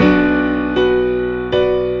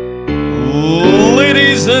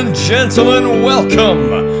and gentlemen, welcome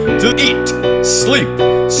to Eat, Sleep,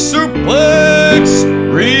 Suplex,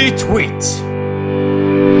 Retweet.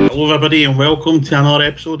 Hello everybody and welcome to another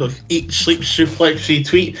episode of Eat, Sleep, Suplex,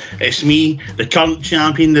 Retweet. It's me, the current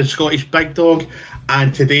champion, the Scottish Big Dog,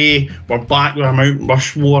 and today we're back with our Mount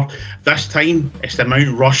Rushmore. This time it's the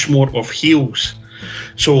Mount Rushmore of heels.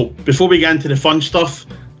 So before we get into the fun stuff,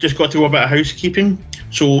 just got to do a bit of housekeeping.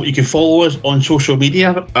 So you can follow us on social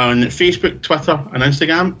media on Facebook, Twitter and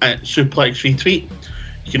Instagram at Suplex Retweet.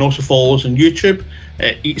 You can also follow us on YouTube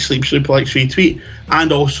at Eat, Sleep, Suplex Retweet,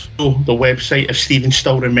 and also the website if Stephen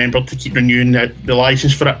still remembered to keep renewing the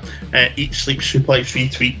license for it at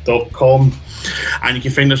eatsleepsuplexretweet.com. And you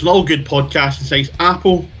can find us on all good podcasting sites: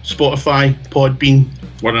 Apple, Spotify, Podbean.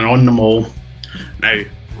 We're on them all. Now,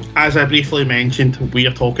 as I briefly mentioned, we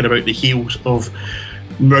are talking about the heels of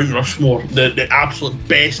Mount Rushmore, the absolute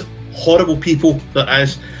best horrible people that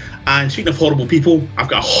is. And speaking of horrible people, I've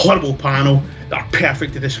got a horrible panel that are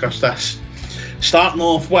perfect to discuss this. Starting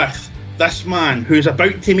off with this man who's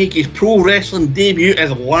about to make his pro wrestling debut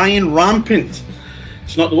as Lion Rampant.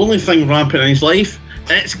 It's not the only thing rampant in his life,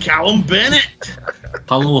 it's Callum Bennett.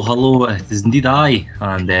 Hello, it is indeed I,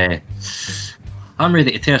 and I'm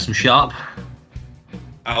ready to tear some shit up.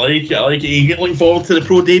 I like it. Are you looking forward to the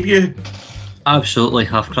pro debut? Absolutely,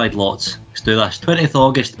 I've cried lots. Let's do this. 20th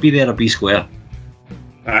August, be there or be square.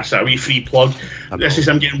 That's a wee free plug. This is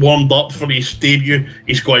him getting warmed up for his debut.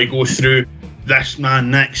 He's got to go through this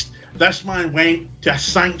man next. This man went to a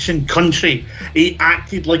sanctioned country. He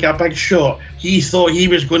acted like a big shot. He thought he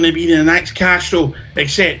was going to be the next Castro,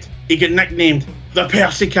 except he got nicknamed the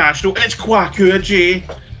Percy Castro. It's Kwaku, Jay.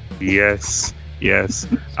 Yes,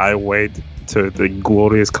 I went to the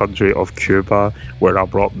glorious country of Cuba, where I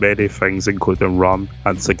brought many things including rum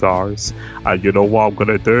and cigars. And you know what I'm going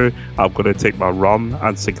to do? I'm going to take my rum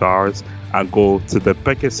and cigars and go to the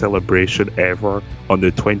biggest celebration ever on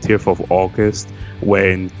the 20th of August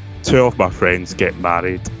when two of my friends get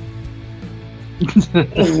married.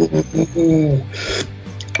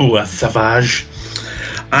 Oh, a savage.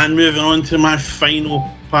 And moving on to my final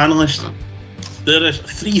panelist. There is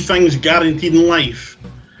 3 things guaranteed in life: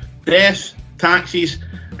 death, taxes,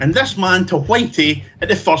 and this man to Whitey at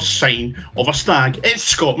the first sign of a stag. It's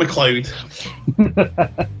Scott McLeod.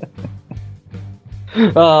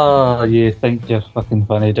 Oh, you think you're fucking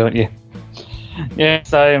funny, don't you?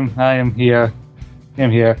 Yes, I am here.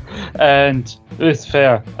 And it was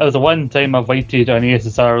fair. It was the one time I've waited on an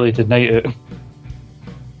ASSR related night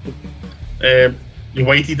out. You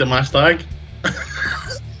waited at my stag?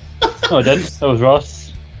 No, I didn't. That was Ross.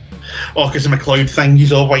 Oh, because the McLeod thing,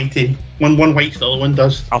 he's all whitey. One whites, the other one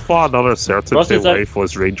does. I thought another certainty in life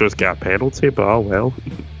was Rangers get a penalty, but oh well.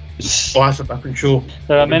 Oh, that's a different show.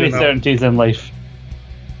 There are many certainties in life.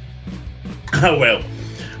 Oh well.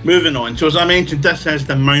 Moving on. So as I mentioned, this is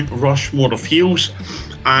the Mount Rushmore of heels,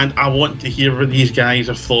 and I want to hear what these guys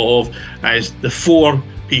have thought of as the 4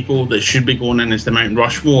 people that should be going in as the Mount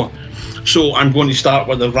Rushmore. So I'm going to start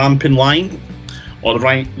with the Rampant Lion, or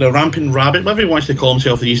the Rampant Rabbit, whatever he wants to call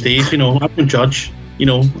himself these days. You know, I don't judge. You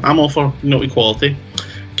know, I'm all for equality.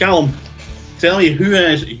 Callum, tell me, who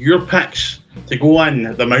is your picks to go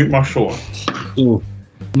in the Mount Rushmore? So,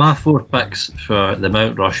 my 4 picks for the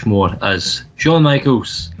Mount Rushmore is Shawn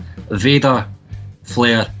Michaels, Vader,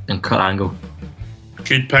 Flair and Kurt Angle.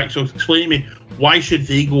 Good picks. So explain to me, why should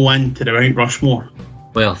they go into the Mount Rushmore?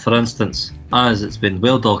 Well, for instance, as it's been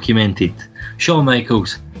well documented, Shawn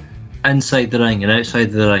Michaels, inside the ring and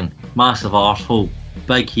outside the ring, massive arsehole,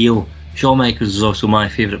 big heel. Shawn Michaels is also my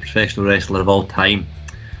favourite professional wrestler of all time.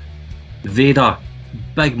 Vader,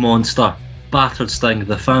 big monster, battered Sting,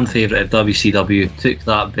 the fan favourite of WCW, took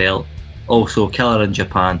that belt. Also, killer in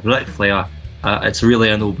Japan. Ric Flair, it's really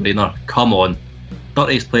a no-brainer. Come on.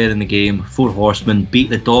 Dirtiest player in the game, 4 Horsemen, beat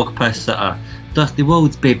the dog piss at a Dusty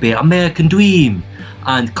Rhodes, baby, American Dream.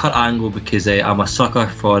 And Kurt Angle, because I'm a sucker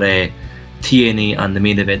for TNA and the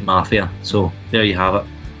Main Event Mafia. So there you have it.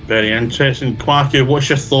 Very interesting. Kwaku, what's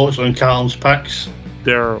your thoughts on Callum's picks?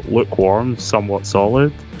 They're lukewarm, somewhat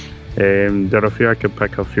solid. There are a few I could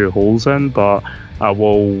pick a few holes in, but I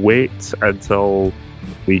will wait until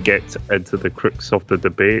we get into the crux of the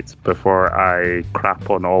debate before I crap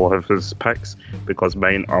on all of his picks, because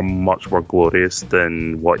mine are much more glorious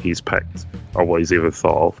than what he's picked or what he's even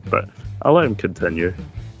thought of. But I'll let him continue.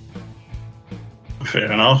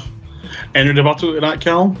 Fair enough. Any rebuttal to that,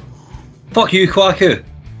 Callum? Fuck you, Kwaku.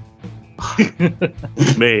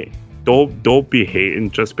 Mate, don't be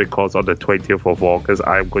hating just because on the 20th of August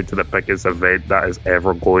I'm going to the biggest event that is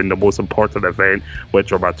ever going, the most important event,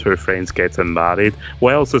 which are my two friends getting married.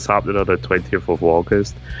 What else is happening on the 20th of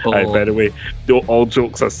August? By the way, all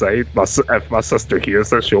jokes aside, if my sister hears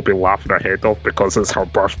this, she'll be laughing her head off because it's her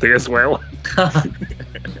birthday as well.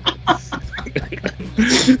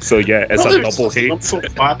 So yeah, it's a double hate.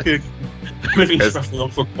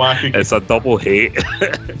 It's a double hate.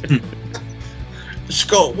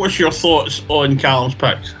 Scott, what's your thoughts on Callum's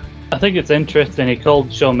picks? I think it's interesting. He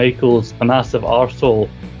called Shawn Michaels a massive arsehole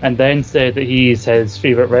and then said that he's his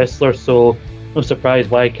favourite wrestler, so no surprise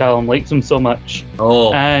why Callum likes him so much.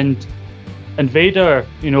 And Vader,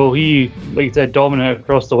 he, like you said, dominant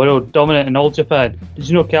across the world, dominant in All Japan. Did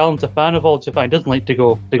you know Callum's a fan of All Japan? He doesn't like to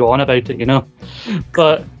go on about it,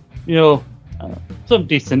 But, some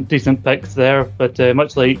decent picks there, but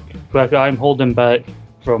much like Quack, I'm holding back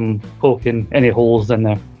from poking any holes in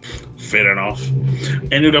there. Fair enough.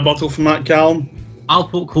 Any rebuttal from that, Callum? I'll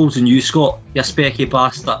poke holes in you, Scott, you specky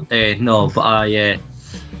bastard. No, but I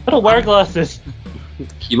don't wear glasses.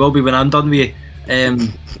 You will be when I'm done with you.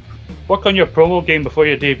 Work on your promo game before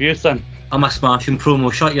your debut, son. I'm a smashing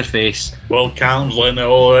promo, shut your face. Well, Callum's letting it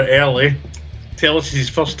all out early. Tell us it's his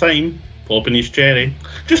first time popping his cherry.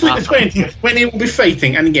 Just like the 20th, when he will be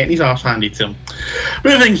fighting and getting his arse handed to him.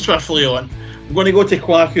 Moving swiftly on. I'm going to go to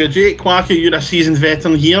Quaku. Jake, Quaku, you're a seasoned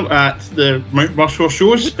veteran here at the Mount Rushmore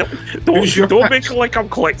shows. Don't make it like I'm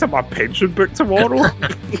collecting my pension book tomorrow.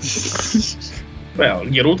 Well,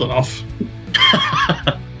 you're old enough.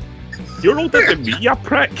 You're older than me, you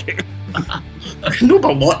prick. No,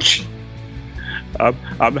 but much.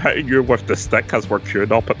 I'm hitting you with the stick as we're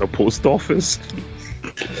queuing up at the post office.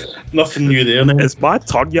 Nothing new there, then. It's my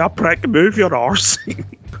turn, you prick. Move your arse.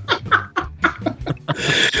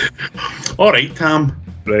 Alright, Tam.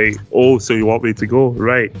 Right. Oh, so you want me to go?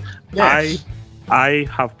 Right. Yes. I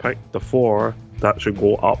have picked the 4 that should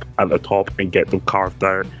go up at the top and get them carved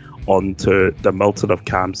out onto the Milton of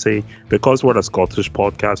Campsie. Because we're a Scottish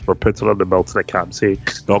podcast, we're putting on the Milton of Campsie,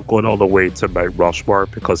 not going all the way to Mount Rushmore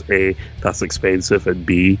because A, that's expensive, and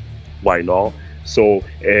B, why not? So,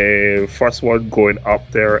 first one going up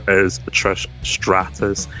there is Trish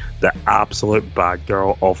Stratus, the absolute bad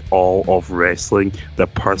girl of all of wrestling, the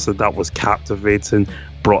person that was captivating,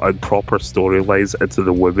 brought in proper storylines into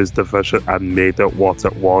the women's division and made it what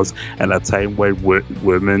it was. In a time when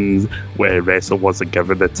women wrestling wasn't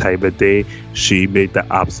given the time of day, she made the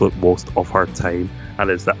absolute most of her time and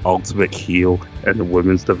is the ultimate heel in the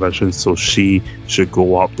women's division, so she should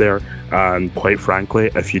go up there. And quite frankly,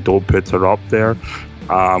 if you don't put her up there,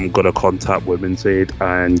 I'm going to contact Women's Aid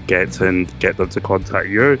and get them to contact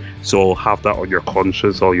you, so have that on your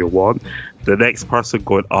conscience all you want. The next person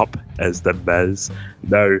going up is The Miz.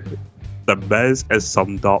 Now, The Miz is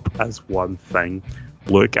summed up as one thing.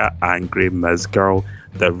 Look at Angry Miz Girl.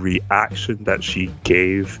 The reaction that she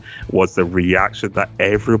gave was the reaction that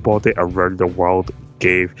everybody around the world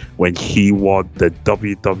gave when he won the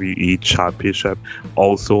WWE Championship.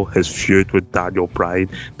 Also, his feud with Daniel Bryan.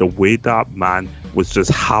 The way that man was just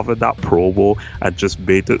having that promo and just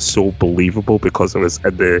made it so believable because it was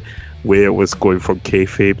in the way it was going from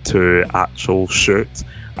kayfabe to actual shoot.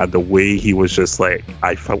 And the way he was just like,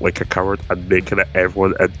 I felt like a coward and making it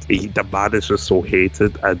everyone. And the man is just so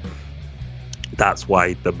hated, and that's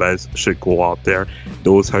why The Miz should go out there.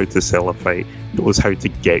 Knows how to sell a fight, knows how to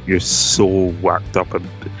get you so worked up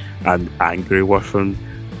and angry with him.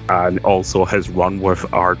 And also his run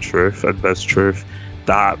with R-Truth and Mistruth,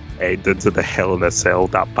 that ended to the Hell in a Cell,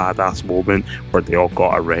 that badass moment where they all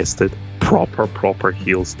got arrested. Proper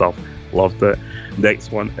heel stuff. Loved it.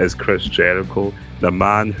 Next one is Chris Jericho, the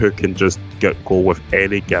man who can just go with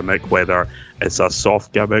any gimmick, whether it's a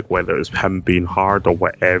soft gimmick, whether it's him being hard or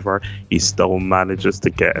whatever. He still manages to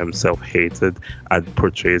get himself hated and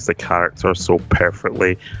portrays the character so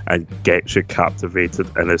perfectly and gets you captivated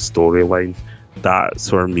in his storylines. That,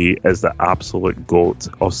 for me, is the absolute GOAT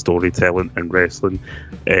of storytelling and wrestling,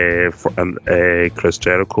 Chris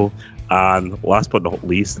Jericho. And last but not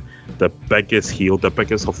least, the biggest heel, the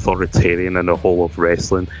biggest authoritarian in the whole of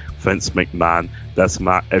wrestling, Vince McMahon. This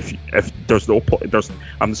man, if there's no point,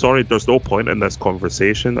 I'm sorry, there's no point in this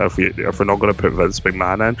conversation if we're not going to put Vince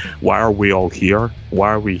McMahon in. Why are we all here? Why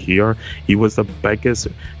are we here? He was the biggest,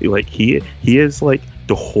 like he is like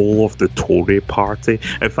the whole of the Tory party.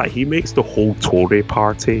 In fact, he makes the whole Tory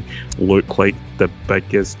party look like the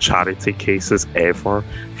biggest charity cases ever.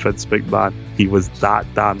 Vince McMahon, he was that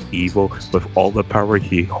damn evil with all the power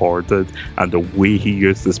he hoarded and the way he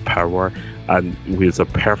used his power. and he was a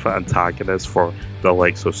perfect antagonist for the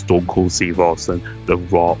likes of Stone Cold Steve Austin, The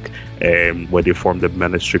Rock, when they formed the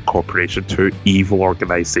Ministry Corporation, 2 evil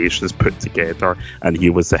organizations put together, and he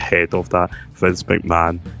was the head of that. Vince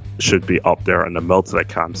McMahon should be up there in the middle that I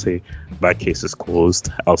can't say. My case is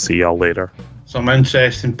closed. I'll see y'all later. Some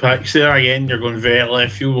interesting picks there. Again, you're going very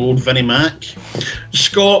left field, old Vinnie Mac.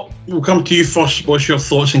 Scott, we'll come to you first. What's your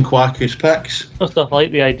thoughts on Kwaku's picks? First off, I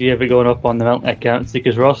like the idea of it going up on the mountain accounts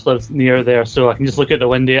because Ross lives near there, so I can just look at the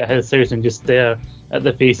window at his house and just stare at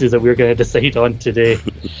the faces that we're going to decide on today.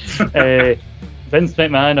 Vince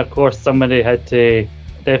McMahon, of course, somebody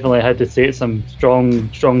definitely had to say some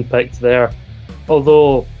strong picks there.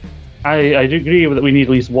 Although I do agree that we need at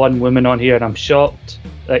least one woman on here, and I'm shocked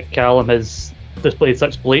that Callum has displayed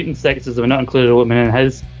such blatant sexism and not included a woman in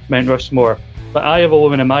his Mount Rushmore. But I have a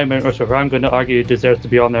woman in my Mount Rushmore who I'm going to argue deserves to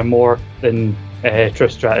be on there more than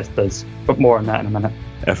Trish Stratus does. But more on that in a minute.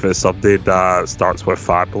 If it's something that starts with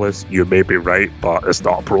fabulous, you may be right, but it's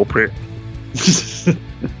not appropriate.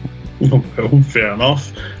 Well, fair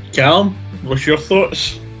enough. Callum, what's your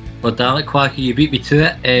thoughts? Well, damn it, Quacky, you beat me to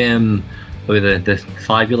it with the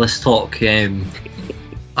fabulous talk.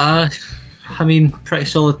 I mean, pretty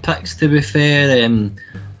solid picks, to be fair.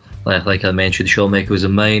 Like I mentioned, Shawn Michaels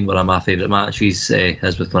in mine. One of my favourite matches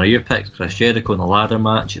is with one of your picks, Chris Jericho, in the ladder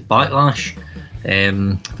match at Backlash.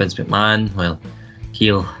 Vince McMahon, well,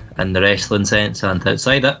 heel in the wrestling sense and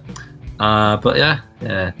outside it. But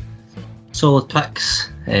yeah, solid picks.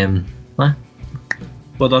 Well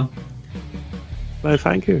done. Well,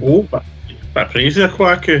 thank you. Oh, bit praise there,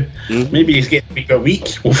 Kwaku. Maybe he's getting a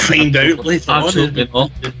week. We'll find out later Absolutely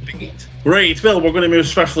on. Right, well, we're going to move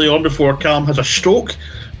swiftly on before Callum has a stroke.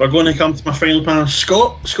 We're going to come to my final panel.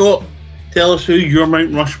 Scott, tell us who your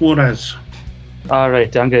Mount Rushmore is.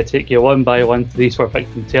 Alright, I'm going to take you one by one through these 4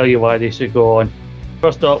 picks and tell you why they should go on.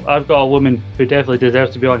 First off, I've got a woman who definitely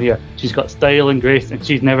deserves to be on here. She's got style and grace, and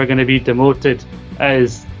she's never going to be demoted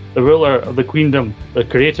as the ruler of the queendom, the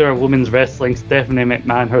creator of women's wrestling, Stephanie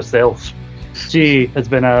McMahon herself. She has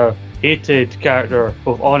been a hated character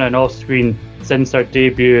both on and off screen since her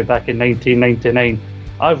debut back in 1999.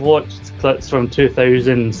 I've watched clips from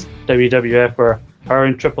 2000's WWF where her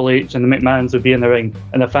and Triple H and the McMahons would be in the ring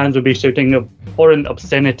and the fans would be shouting abhorrent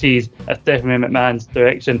obscenities at Stephanie McMahon's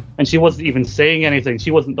direction, and she wasn't even saying anything.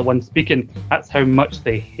 She wasn't the one speaking. That's how much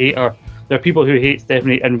they hate her. There are people who hate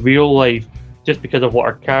Stephanie in real life just because of what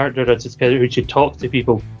her character is, just because of who she talks to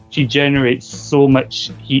people. She generates so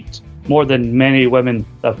much heat, more than many women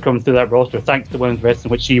that have come through that roster, thanks to women's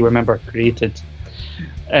wrestling, which she, remember, created.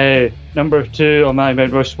 Number 2 on my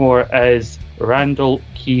Mount Rushmore is Randall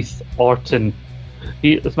Keith Orton.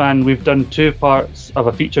 This man, we've done 2 parts of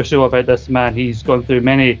a feature show about this man. He's gone through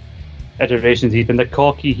many iterations. He's been the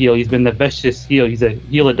cocky heel, he's been the vicious heel, he's a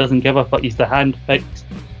heel that doesn't give a fuck, he's the hand-picked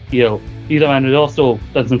heel. He's a man who's also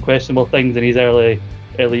done some questionable things in his early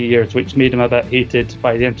years, which made him a bit hated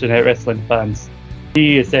by the internet wrestling fans.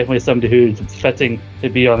 He is definitely somebody who's fitting to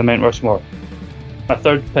be on the Mount Rushmore. My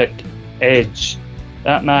 3rd pick, Edge.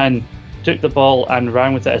 That man took the ball and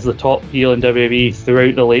ran with it as the top heel in WWE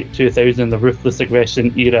throughout the late 2000s, the Ruthless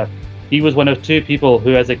Aggression era. He was one of 2 people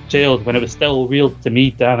who, as a child, when it was still real to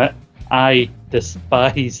me, damn it, I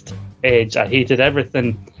despised Edge. I hated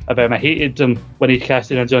everything about him. I hated him when he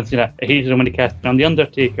casted in on John Cena. I hated him when he casted in on The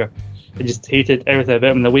Undertaker. I just hated everything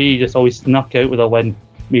about him. The way he just always snuck out with a win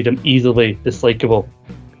made him easily dislikable.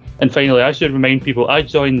 And finally, I should remind people, I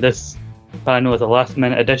joined this panel as a last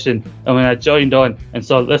minute addition, and when I joined on and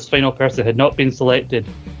saw that this final person had not been selected,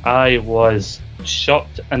 I was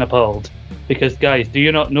shocked and appalled. Because guys, do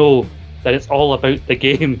you not know that it's all about the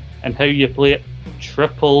game and how you play it?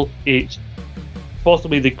 Triple H,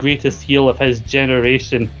 possibly the greatest heel of his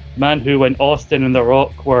generation, man who, when Austin and The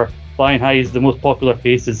Rock were flying high as the most popular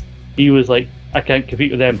faces, he was like, I can't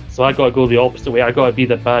compete with them, so I gotta go the opposite way. I gotta be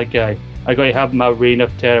the bad guy. I gotta have my reign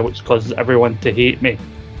of terror, which causes everyone to hate me.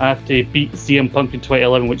 I have to beat CM Punk in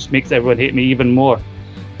 2011, which makes everyone hate me even more.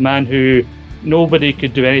 Man who nobody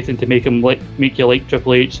could do anything to make you like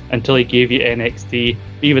Triple H until he gave you NXT.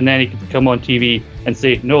 Even then, he could come on TV and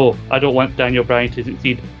say, "No, I don't want Daniel Bryan to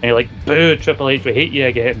succeed," and you're like, "Boo, Triple H, we hate you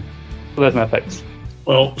again." So that's my picks.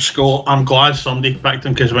 Well, Scott, I'm glad somebody picked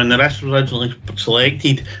him, because when the rest was originally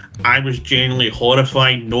selected, I was genuinely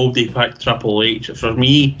horrified nobody picked Triple H. For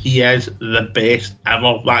me, he is the best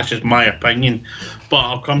ever. That's just my opinion. But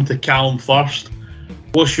I'll come to Callum first.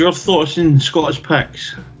 What's your thoughts on Scott's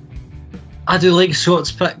picks? I do like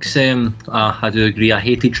Scott's picks. I do agree. I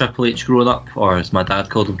hated Triple H growing up, or as my dad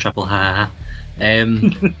called him, Triple Ha Ha.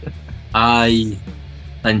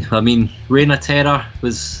 I mean, Reign of Terror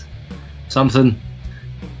was something.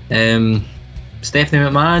 Stephanie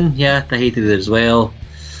McMahon, yeah, I hated it as well.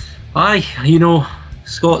 Aye,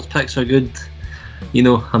 Scott's picks are good.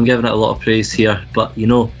 I'm giving it a lot of praise here, but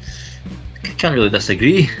can't really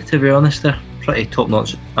disagree, to be honest. They're pretty top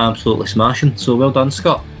notch, absolutely smashing. So well done,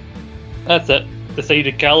 Scott. That's it.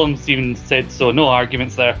 Decided. Callum's even said so. No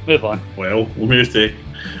arguments there. Move on. Well, we'll move to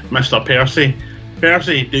Mr. Percy.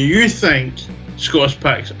 Percy, do you think Scott's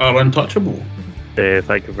picks are untouchable?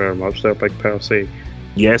 Thank you very much there, Big Percy.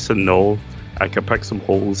 Yes and no. I can pick some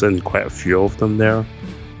holes in quite a few of them there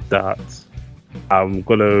that I'm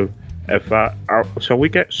gonna. Shall we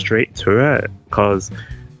get straight to it? Because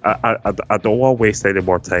I don't want to waste any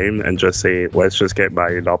more time and just say, let's just get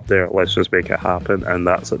mine up there, let's just make it happen, and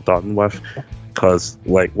that's it done with. Because,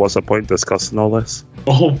 what's the point discussing all this?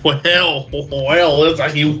 Oh, well, there's a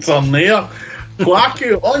heel turn there.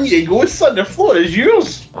 Quaku, on you go, son, the floor is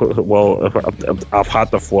yours. Well, I've had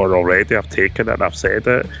the floor already, I've taken it, I've said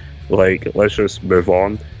it. Let's just move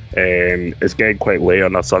on. It's getting quite late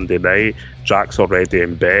on a Sunday night. Jack's already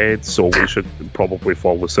in bed, so we should probably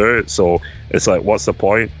follow suit. So it's what's the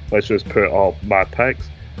point? Let's just put up my picks,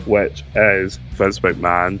 which is Vince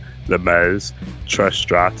McMahon, The Miz, Trish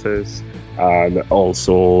Stratus, and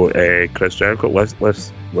also Chris Jericho. Let's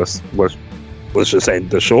just end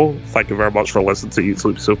the show. Thank you very much for listening to Eat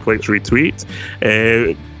Sleep Suplex Retweet.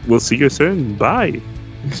 We'll see you soon. Bye.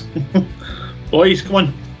 Boys, come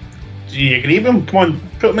on. Do you agree with him? Come on,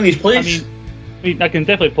 put him in his place. I can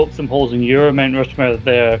definitely poke some holes in your Mount Rushmore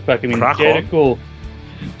there, quick.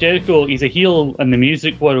 Jericho, he's a heel in the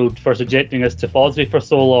music world for subjecting us to Fozzy for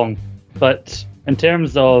so long. But in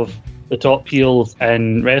terms of the top heels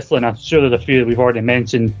in wrestling, I'm sure there's a few that we've already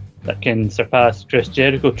mentioned that can surpass Chris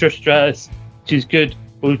Jericho. Trish Stratus, she's good.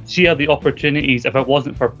 Will she have the opportunities if it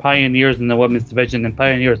wasn't for pioneers in the women's division and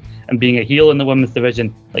pioneers and being a heel in the women's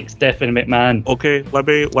division like Stephanie McMahon? Okay,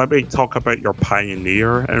 let me talk about your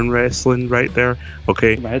pioneer in wrestling right there.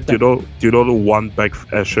 Okay, do you know the one big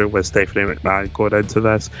issue with Stephanie McMahon going into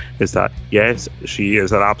this is that yes, she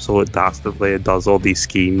is an absolute dastardly and does all these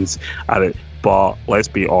schemes and it. But let's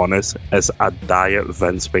be honest, it's a diet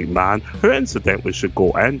Vince McMahon, who incidentally should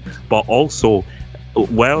go in, but also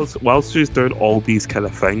whilst she's doing all these kind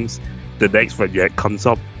of things, the next vignette comes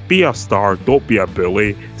up. Be a star, don't be a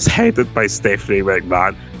bully. It's headed by Stephanie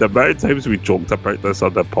McMahon. The amount of times we joked about this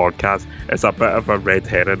on the podcast, it's a bit of a red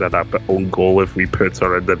herring and a bit own goal if we put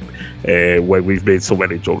her in the when we've made so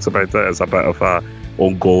many jokes about it. It's a bit of a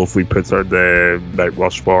own goal if we put her in the Mount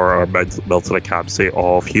Rushmore or Milton Campsey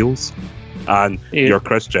of heels. And your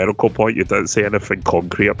Chris Jericho point, you didn't say anything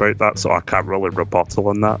concrete about that, so I can't really rebuttal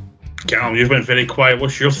on that. Callum, you've been very quiet.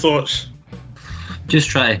 What's your thoughts? Just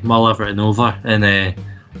try to mull everything over, and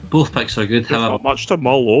both picks are good. There's not much to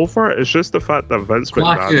mull over. It's just the fact that Vince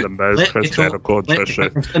McMahon, The Miz, Chris Jericho, and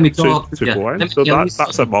Trish to go in. So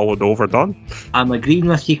that's a mulling over done. I'm agreeing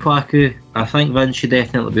with you, Kwaku. I think Vince should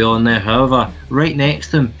definitely be on there. However, right next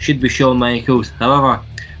to him should be Shawn Michaels. However,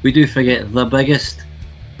 we do forget the biggest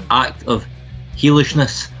act of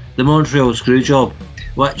heelishness, the Montreal Screwjob,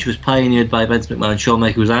 which was pioneered by Vince McMahon, Shawn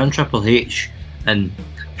Michaels and Triple H, and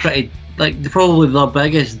probably the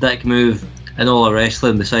biggest dick move in all of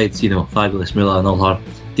wrestling besides, Fabulous Moolah and all her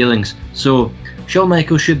dealings. So Shawn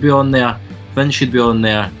Michaels should be on there, Vince should be on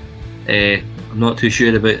there. I'm not too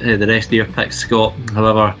sure about the rest of your picks, Scott.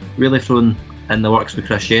 However, really thrown in the works with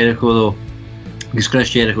Chris Jericho though, because Chris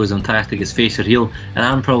Jericho is fantastic as face or heel, and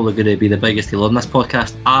I'm probably going to be the biggest heel on this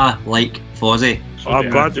podcast. I like Fozzy. I'm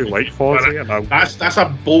glad you like Fozzy. That's a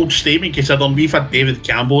bold statement, considering we've had David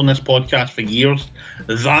Campbell on this podcast for years.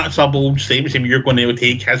 That's a bold statement, saying you're going to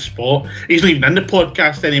take his spot. He's not even in the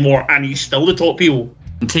podcast anymore, and he's still the top heel.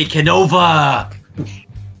 I'm taking over.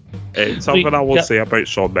 Something I will say about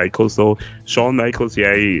Shawn Michaels though. Shawn Michaels,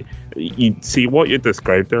 you see what you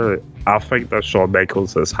described there. I think that Shawn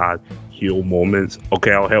Michaels has had heel moments.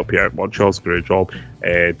 Okay, I'll help you out. Montreal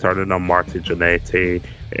Screwjob, turning on Marty Jannetty,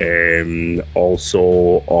 also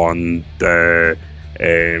on the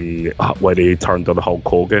when he turned on Hulk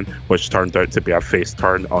Hogan, which turned out to be a face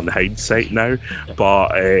turn on hindsight now.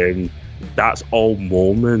 But that's all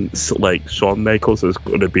moments. Like Shawn Michaels is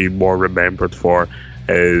going to be more remembered for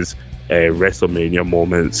his WrestleMania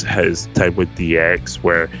moments, his time with DX,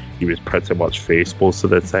 where he was pretty much face most of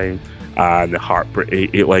the time, and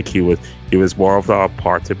heartbreak. He was more of a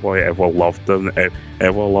party boy. Everyone loved him.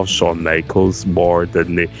 Everyone loved Shawn Michaels more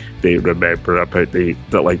than they remember about they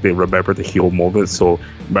remember the heel moments. So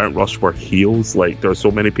Mount Rushmore heels, there's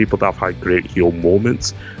so many people that have had great heel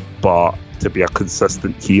moments, but to be a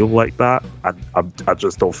consistent heel like that, I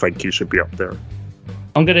just don't think he should be up there.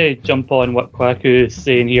 I'm going to jump on what Kwaku is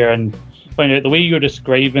saying here, and point out the way you're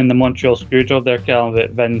describing the Montreal Screwjob there, Callum,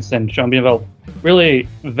 about Vince and Championville. Really,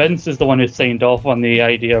 Vince is the one who signed off on the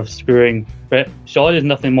idea of screwing Bret. Shaw is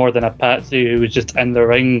nothing more than a patsy who was just in the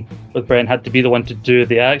ring with Bret and had to be the one to do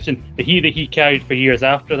the action. The heat that he carried for years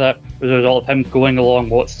after that was a result of him going along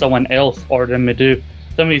what someone else ordered him to do.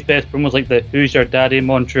 Some of his best promos, like the "Who's Your Daddy"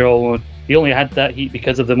 Montreal, he only had that heat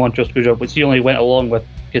because of the Montreal Screwjob, which he only went along with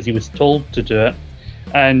because he was told to do it.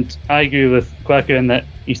 And I agree with Quacker in that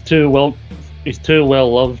he's too well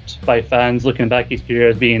loved by fans, looking back his career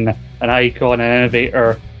as being an icon, an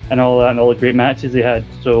innovator, and all that, and all the great matches he had.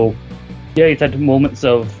 So, yeah, he's had moments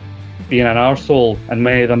of being an arsehole, and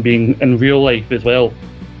many of them being in real life as well.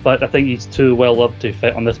 But I think he's too well loved to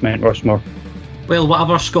fit on this Mount Rushmore. Well,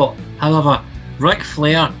 whatever, Scott. However, Ric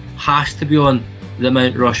Flair has to be on the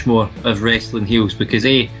Mount Rushmore of wrestling heels because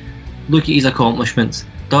look at his accomplishments.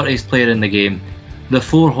 Dirtiest player in the game. The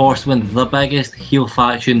Four Horsemen, the biggest heel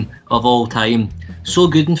faction of all time. So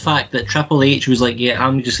good, in fact, that Triple H was like, yeah,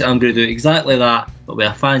 I'm going to do exactly that, but with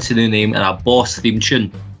a fancy new name and a boss theme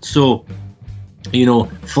tune. So,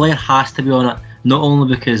 Flair has to be on it, not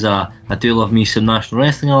only because I do love me some National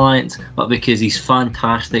Wrestling Alliance, but because he's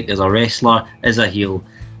fantastic as a wrestler, as a heel.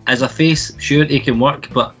 As a face, sure, he can work,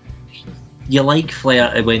 but you like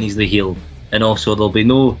Flair when he's the heel. And also, there'll be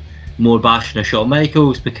no more bashing of Shawn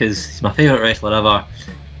Michaels because he's my favourite wrestler ever.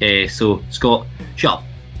 So, Scott, shut up.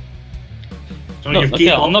 So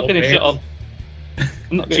I'm not going to shut up.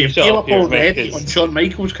 I'm not going to shut up already on Shawn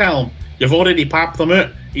Michaels, Callum. You've already papped him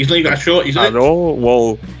out. He's not got a shot. He's I know.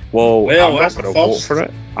 Well, I'm not going to vote first. for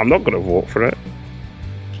it. I'm not going to vote for it.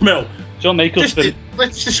 Well, Shawn Michaels.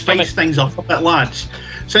 Let's just spice things up a bit, lads.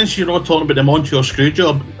 Since you're all talking about the Montreal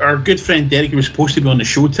Screwjob, our good friend Derek, who was supposed to be on the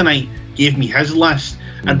show tonight, gave me his list,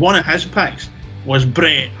 and one of his picks was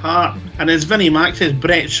Bret Hart. And as Vinnie Mac says,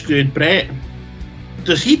 Bret screwed Bret.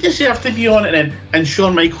 Does he deserve to be on it in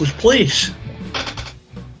Shawn Michaels' place?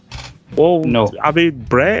 Well, no. I mean,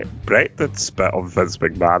 Bret did spit on Vince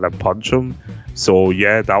McMahon and punch him, so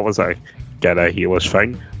yeah, that was a kind of heelish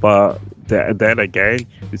thing. But then again,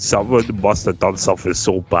 someone must have done something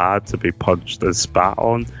so bad to be punched and spat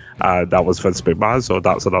on, and that was Vince McMahon. So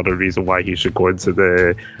that's another reason why he should go into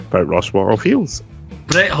the Mount Rushmore of heels.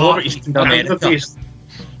 Bret Hart.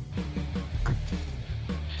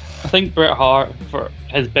 I think Bret Hart, for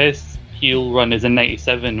his best heel run, is in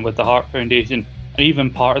 '97 with the Hart Foundation, and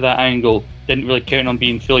even part of that angle didn't really count on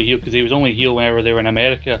being fully heel because he was only heel whenever they were in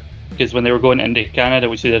America. Because when they were going into Canada,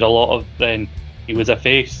 which they did a lot of, then he was a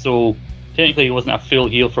face. So technically, he wasn't a full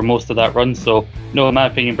heel for most of that run. So no, in my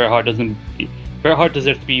opinion, Bret Hart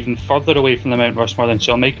deserves to be even further away from the Mount Rushmore than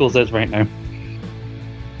Shawn Michaels is right now.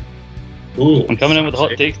 Ooh, I'm coming in with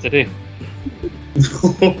hot takes today.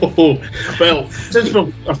 Well, since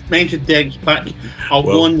I've mentioned Derek's pick, I'll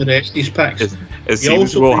go on the rest of these picks. It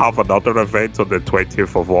seems we'll have another event on the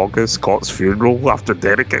 20th of August, Scott's funeral, after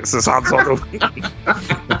Derek gets his hands on him.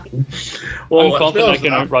 I'm confident I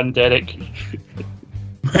can outrun Derek.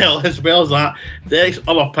 Well, as well as that, Derek's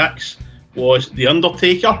other picks was The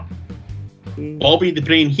Undertaker, Bobby the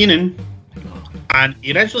Brain Heenan, and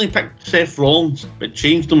he originally picked Seth Rollins, but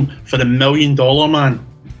changed him for the $1 Million Man.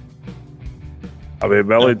 I mean,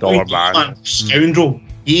 $1 Million Man. Scoundrel.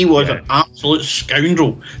 He was an absolute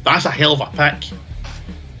scoundrel. That's a hell of a pick.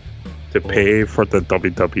 To pay for the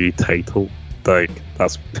WWE title, like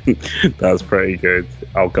that's pretty good.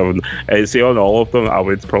 I'll give him. See, on all of them, I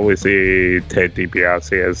would probably say Ted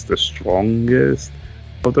DiBiase is the strongest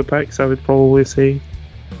of the picks. I would probably say.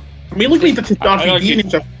 I mean, look at the Darby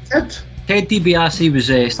Demons are kid. Ted DiBiase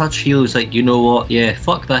was such heel. He was like, you know what? Yeah,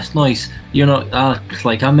 fuck this noise. You're not.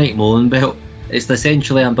 Like, I make my own belt. It's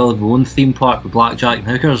essentially I'm building my own theme park with blackjack and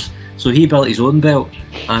hookers. So he built his own belt,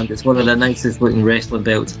 and it's one of the nicest looking wrestling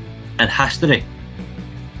belts in history.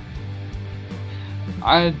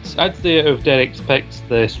 I'd say out of Derek's picks,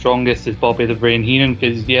 the strongest is Bobby the Brain Heenan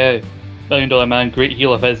because, $1 Million Man, great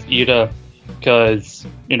heel of his era because,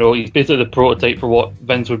 he's basically the prototype for what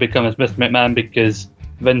Vince would become as Mr. McMahon because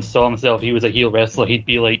Vince saw himself, he was a heel wrestler, he'd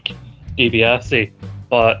be like DiBiase.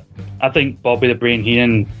 But I think Bobby the Brain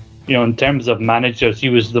Heenan, in terms of managers, he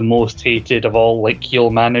was the most hated of all heel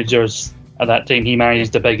managers at that time. He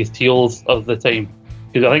managed the biggest heels of the time.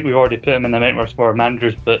 Because I think we've already put him in the Mount Rushmore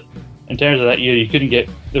managers, but in terms of that year,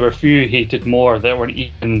 there were few hated more that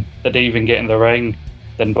didn't even get in the ring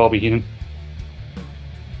than Bobby Heenan.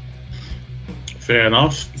 Fair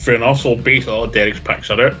enough. So basically all Derek's picks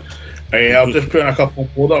are out. I'll just put in a couple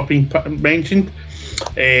more that have been mentioned.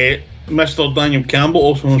 Mr. Daniel Campbell,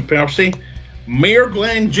 also known as Percy. Mayor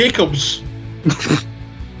Glenn Jacobs.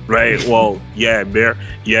 Right, well, yeah, Mayor,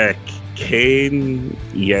 yeah, Kane,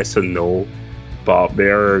 yes and no, but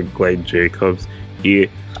Mayor Glenn Jacobs,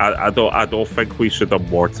 I don't think we should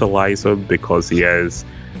immortalize him because he is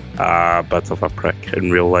a bit of a prick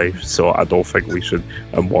in real life. So I don't think we should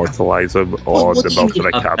immortalize him on the Milton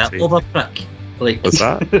Academy. Bit of a prick? Like, What's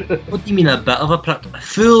that? what do you mean a bit of a prick?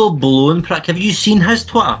 Full blown prick. Have you seen his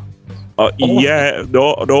Twitter? Yeah,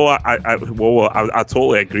 no, I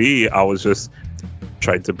totally agree. I was just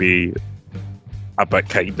trying to be a bit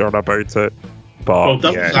kinder about it, but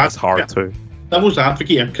yeah, it's hard to. Devil's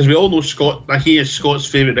advocate, because we all know Scott. He is Scott's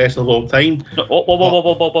favourite wrestler of all time.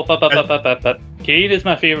 Kane is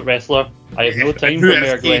my favourite wrestler. I have no time for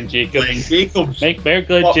Mayor Glenn Jacobs. Mayor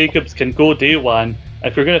Glenn Jacobs can go day one.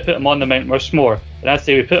 If we're going to put him on the Mount Rushmore, then I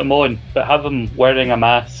say we put him on, but have him wearing a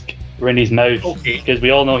mask around his mouth, because we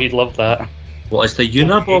all know he'd love that. What is the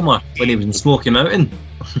Unabomber when he was in Smoky Mountain?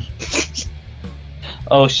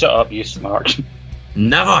 Oh, shut up, you smart.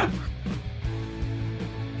 Never.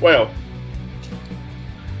 Well,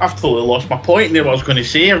 I've totally lost my point there. What I was going to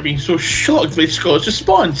say. I've been so shocked by Scott's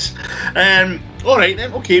response. All right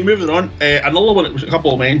then. Okay, moving on. Another one that was a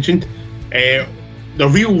couple mentioned. The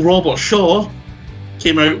real Robert Shaw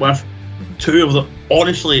came out with two of the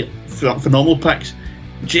honestly phenomenal picks: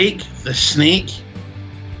 Jake the Snake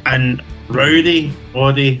and Rowdy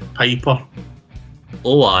Roddy Piper.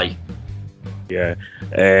 Oh, aye. Yeah,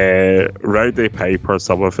 Rowdy Piper,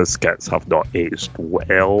 some of his skits have not aged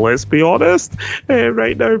well, let's be honest,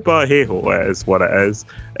 right now, but hey ho, it is what it is.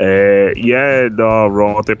 Yeah, no,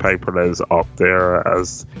 Roddy Piper is up there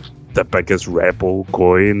as the biggest rebel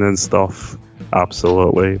going and stuff,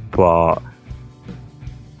 absolutely, but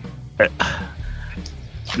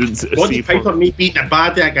Roddy Piper made beating a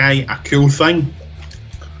bad guy a cool thing,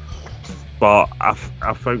 but I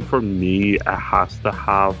think for me it has to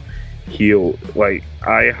have heel. Like,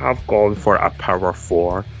 I have gone for a power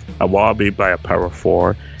 4, and what I mean by a power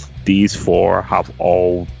 4, these 4 have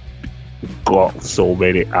all got so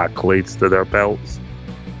many accolades to their belts.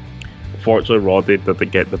 Fortunately, Roddy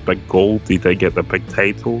didn't get the big gold, he didn't get the big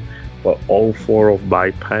title, but all 4 of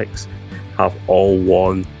my picks have all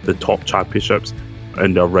won the top championships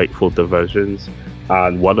in their rightful divisions,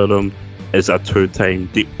 and one of them is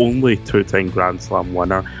the only 2-time Grand Slam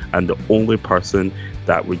winner, and the only person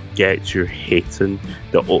that would get you hating.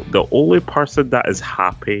 The only person that is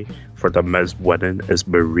happy for the Miz winning is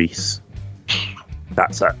Maurice.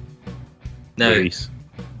 That's it. Now, Maurice.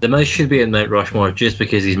 The Miz should be in Mount Rushmore just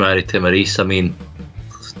because he's married to Maurice. I mean,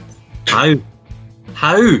 how?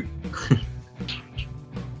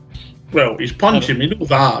 Well, he's punching, we know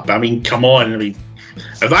that, but I mean, come on. I mean,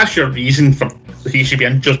 if that's your reason for he should be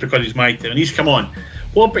in just because he's married to Maurice, come on.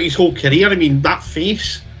 What about his whole career? I mean, that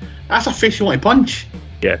face, that's a face you want to punch.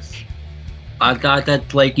 Yes. I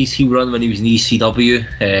did like his heel run when he was in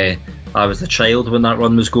ECW. I was a child when that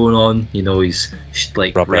run was going on. You know, he's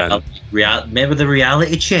like remember the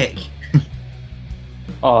reality check?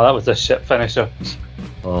 Oh, that was a shit finisher.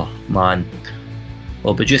 Oh man.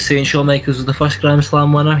 Well, but just saying Shawn Michaels was the first Grand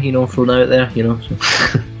Slam winner, you know, thrown out there, you know. So.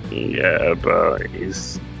 Yeah, but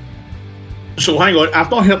he's. So hang on,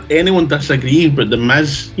 I've not heard anyone disagree with the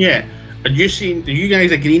Miz yet. Are you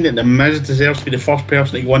guys agreeing that the Miz deserves to be the first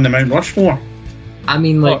person that won the Mount Rushmore? I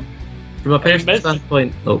mean, like, from a personal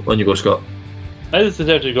standpoint. Oh, on you go, Scott. Miz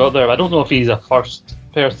deserves to go up there. I don't know if he's a first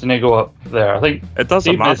person to go up there. I think it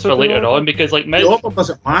doesn't matter for later on, because like Miz, the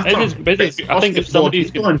doesn't matter. I think if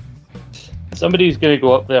somebody's going to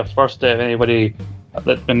go up there first, if anybody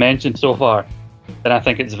that's been mentioned so far, then I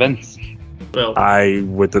think it's Vince. Well, I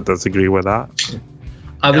wouldn't disagree with that.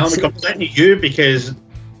 I'm representing you because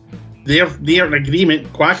they're in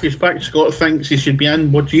agreement. Quack respect. Scott thinks he should be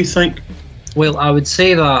in. What do you think? Well, I would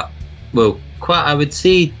say that. Well, I would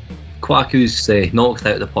say Kwaku's knocked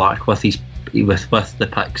out the park with the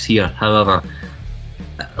picks here. However,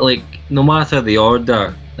 like, no matter the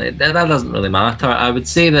order, that doesn't really matter. I would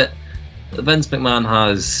say that Vince McMahon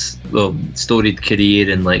has storied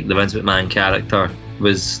career, and like the Vince McMahon character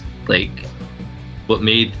was like what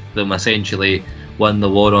made them essentially win the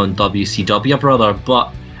war on WCW, brother.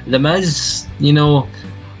 But the Miz, you know,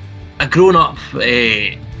 I grown up,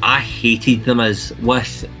 I hated the Miz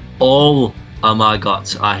with all of my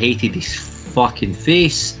guts. I hated his fucking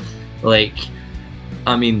face. Like,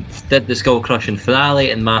 I mean, did the skull crushing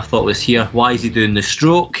finale, and my thought was here, why is he doing the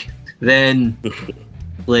stroke? Then,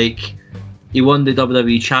 like, he won the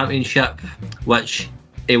WWE Championship, which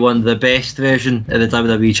he won the best version of the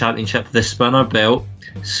WWE Championship, the spinner belt.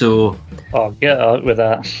 So Oh, get out with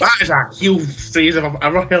that. That is a heel phrase if I've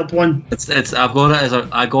ever heard one.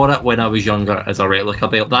 I got it when I was younger as a replica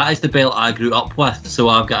belt. That is the belt I grew up with, so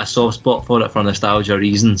I've got a soft spot for it for nostalgia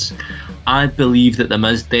reasons. I believe that the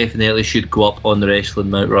Miz definitely should go up on the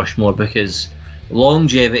wrestling Mount Rushmore because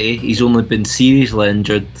longevity. He's only been seriously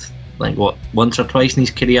injured once or twice in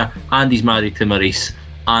his career, and he's married to Maurice,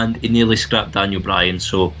 and he nearly scrapped Daniel Bryan.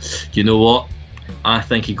 So you know what? I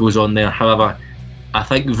think he goes on there. However, I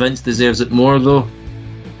think Vince deserves it more though,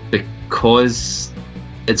 because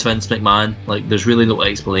it's Vince McMahon. Like, there's really no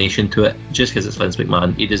explanation to it. Just because it's Vince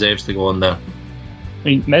McMahon, he deserves to go on there. I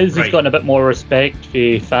mean, Miz has gotten a bit more respect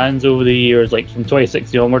for fans over the years, like from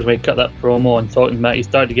 2016 onwards when he cut that promo and talking about, he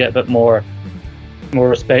started to get a bit more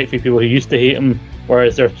respect for people who used to hate him,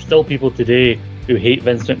 whereas there's still people today who hate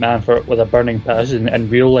Vince McMahon with a burning passion in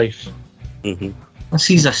real life. Mm-hmm.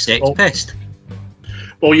 He's a sex pest.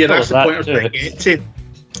 Well, yeah, that's the point I was trying to get to.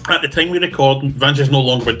 At the time we record, Vince is no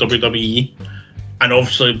longer with WWE, and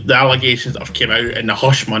obviously the allegations that have come out and the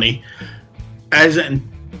hush money, is it in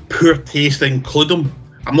poor taste to include him?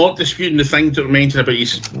 I'm not disputing the things that were mentioned about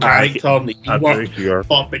his character and the work,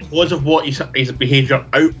 but because of what his behaviour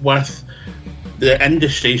out with the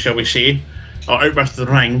industry, shall we say, or out with the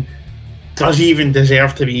ring, does he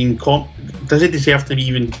deserve to be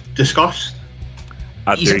even discussed?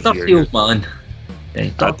 He's a dirty old man.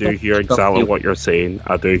 I do hear exactly what you're saying.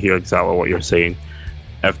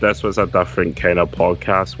 If this was a different kind of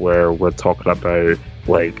podcast where we're talking about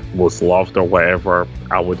like most loved or whatever,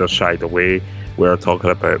 I would have shied away. We're talking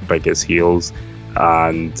about biggest heels,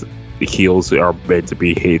 and the heels are meant to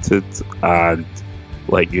be hated, and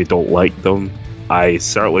like you don't like them. I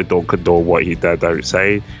certainly don't condone what he did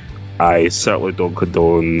outside. I certainly don't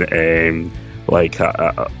condone any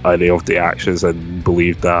of the actions, and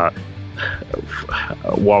believe that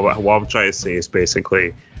what I'm trying to say is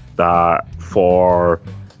basically that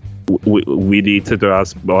we need to do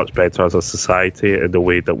as much better as a society in the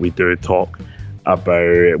way that we do talk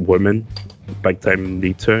about women. Big time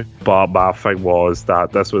need to. But my thing was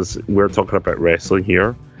that we're talking about wrestling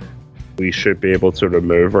here. We should be able to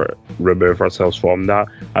remove ourselves from that.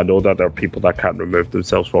 I know that there are people that can't remove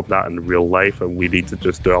themselves from that in real life, and we need to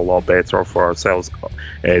just do a lot better for ourselves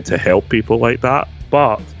to help people like that.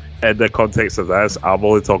 But in the context of this, I'm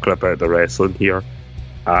only talking about the wrestling here,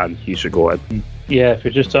 and he should go in. Yeah, if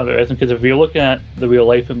you're just talking about wrestling, because if you're looking at the real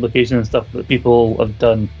life implications and stuff that people have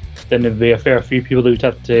done, then there'd be a fair few people who'd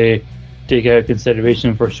have to take out of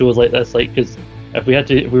consideration for shows like this. Like, because if we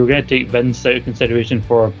were going to take Vince out of consideration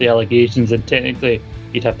for the allegations, then technically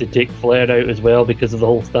you'd have to take Flair out as well because of the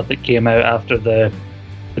whole stuff that came out after the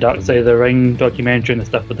Dark Side of the Ring documentary and the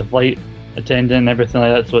stuff with the flight attendant and everything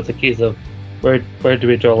like that. So it's a case of where do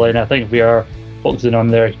we draw a line? I think if we are focusing on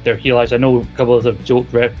their heel eyes, I know a couple of have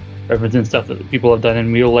joked referencing stuff that people have done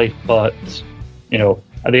in real life, but you know,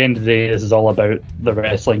 at the end of the day, this is all about the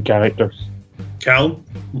wrestling characters. Cal?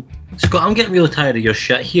 Scott, I'm getting really tired of your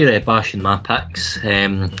shit here, bashing my picks.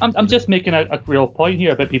 I'm just making a real point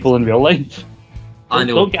here about people in real life. I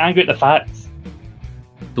know. Don't get angry at the facts.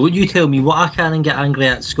 Don't you tell me what I can and get angry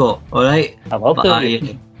at, Scott, alright? I love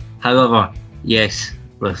that. However, yes,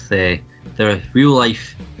 with the real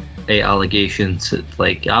life allegations,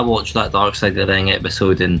 like I watched that Dark Side of the Ring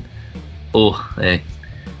episode and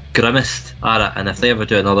grimaced at it, and if they ever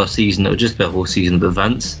do another season, it'll just be a whole season with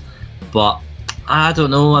Vince. But I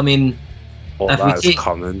don't know, I mean, that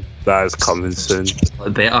is coming soon.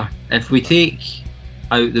 Better. If we take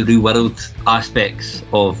out the real world aspects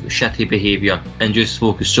of shitty behaviour and just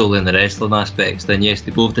focus solely on the wrestling aspects, then yes,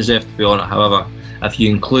 they both deserve to be on it. However, if you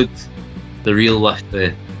include the real with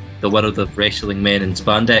the world of wrestling men in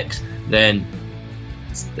spandex, then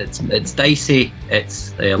it's dicey,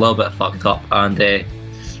 it's a little bit fucked up, and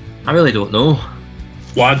I really don't know.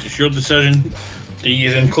 Lads, it's your decision. Do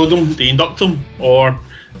you include him, do you induct him, or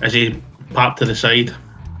is he parked to the side?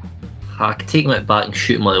 I could take him out back and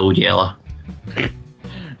shoot him like the old Yeller.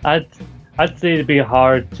 I'd say it'd be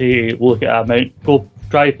hard to look at go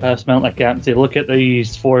drive past Mount Camp and say, look at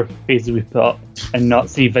these 4 faces we put up and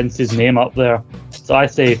not see Vince's name up there. So I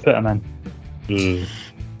say put him in.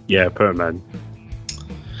 Yeah, put him in.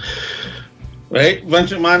 Right,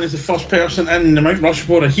 Vince McMahon is the first person in the Mount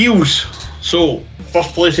Rushmore of heels. So,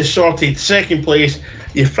 first place is sorted. Second place,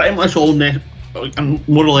 you've pretty much all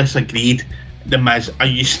more or less agreed. The Miz. Are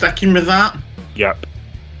you sticking with that? Yep.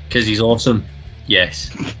 Because he's awesome. Yes.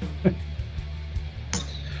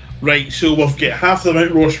 Right, so we've got half the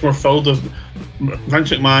Mount Rushmore filled with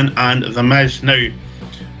Vince McMahon and The Miz. Now,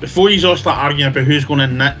 before you all start arguing about who's going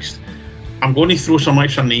in next, I'm going to throw some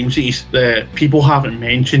extra names that people haven't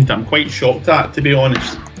mentioned. I'm quite shocked at, to be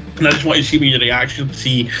honest. And I just want to see your reaction to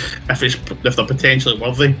see if they're potentially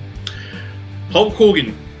worthy. Hulk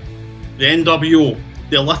Hogan, the NWO,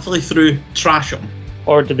 they literally threw trash at him.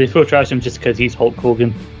 Or did they throw trash him just because he's Hulk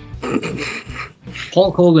Hogan?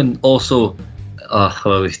 Hulk Hogan also,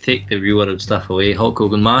 well, we take the real world stuff away. Hulk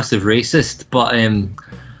Hogan, massive racist, but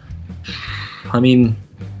I mean,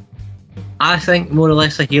 I think more or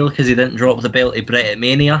less a heel because he didn't drop the belt to Bret at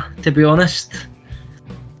Mania, to be honest.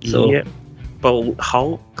 So. Yeah. But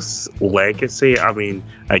Hulk's legacy, I mean,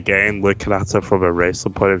 again, looking at it from a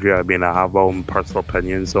wrestling point of view, I mean, I have my own personal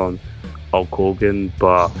opinions on Hulk Hogan,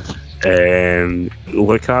 but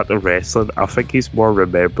looking at the wrestling, I think he's more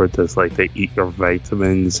remembered as like they eat your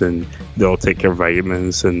vitamins and they'll take your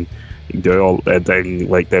vitamins and do all, and then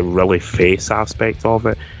like the really face aspect of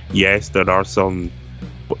it. Yes, there are some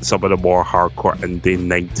of the more hardcore indie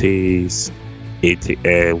 90s,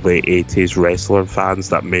 late 80s wrestler fans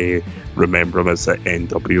that may remember him as the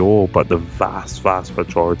NWO, but the vast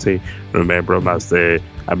majority remember him as the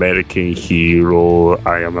American hero.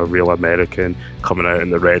 I am a real American, coming out in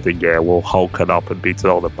the red and yellow, hulking up and beating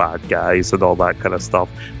all the bad guys and all that kind of stuff.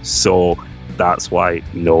 So that's why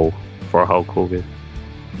no for Hulk Hogan.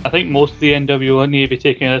 I think most of the NWO need to be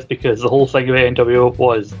taking this because the whole thing about NWO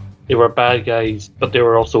was they were bad guys, but they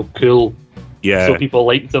were also cool. Yeah. So people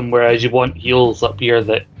liked them, whereas you want heels up here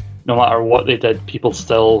that no matter what they did, people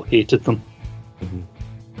still hated them.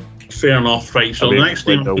 Fair enough, right. So I mean, the next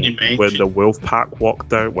thing I'm going to mention... when the Wolfpack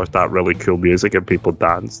walked out with that really cool music and people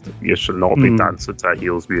danced, you should not be dancing to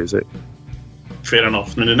heels music. Fair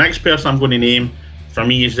enough. Now the next person I'm going to name, for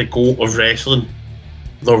me, is the GOAT of wrestling,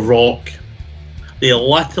 The Rock. They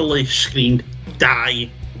literally screamed,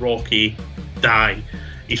 "Die, Rocky, die."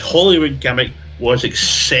 His Hollywood gimmick was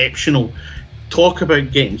exceptional. Talk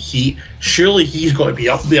about getting heat. Surely he's got to be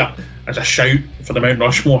up there as a shout for the Mount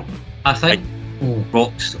Rushmore. I think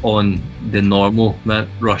Rock's on the normal Mount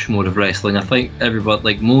Rushmore of wrestling. I think everybody,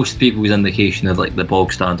 like most people's indication of like the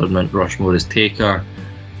bog standard Mount Rushmore is Taker,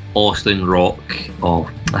 Austin, Rock. Oh,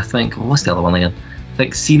 I think what's the other one again? I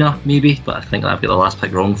think Cena maybe, but I think I've got the last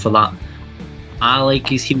pick wrong for that. I like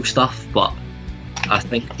his heel stuff, but I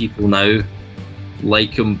think people now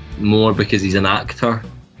like him more because he's an actor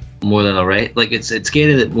more than a wrestler. Like it's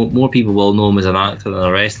scary that more people will know him as an actor than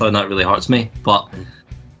a wrestler, and that really hurts me. But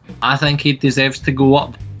I think he deserves to go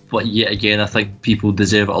up. But yet again, I think people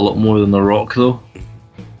deserve it a lot more than The Rock, though.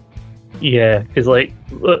 Yeah, because like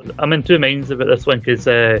I'm in two minds about this one because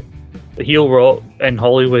the heel Rock in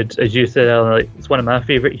Hollywood, as you said, like it's one of my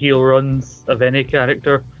favourite heel runs of any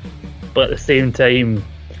character. But at the same time,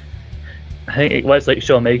 I think it was like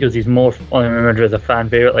Shawn Michaels, he's more only remembered as a fan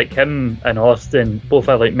favourite. Like him and Austin both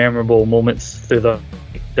have like memorable moments through the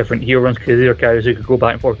different heel runs because they're characters who could go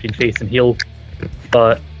back and forth between face and heel.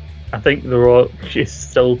 But I think The Rock is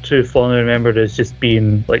still too fondly remembered as just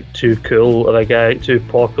being like too cool of a guy, too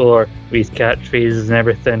popular with his catchphrases and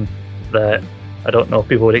everything, that I don't know if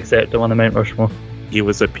people would accept him on the Mount Rushmore. He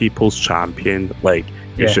was a people's champion. Like,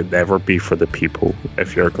 you should never be for the people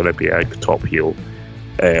if you're going to be a top heel.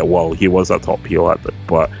 Well, he was a top heel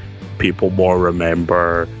but people more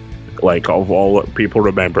remember, like, of all people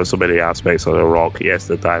remember so many aspects of The Rock. Yes,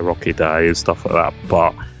 the Die Rocky Die and stuff like that,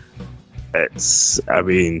 but it's, I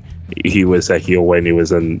mean, he was a heel when he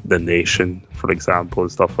was in The Nation, for example,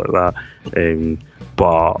 and stuff like that.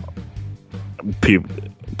 But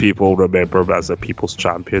people remember him as a people's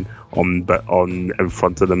champion on in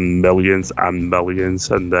front of the millions and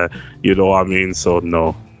millions, and you know what I mean. So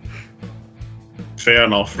no. Fair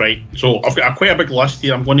enough, right. So I've got quite a big list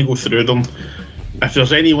here. I'm going to go through them. If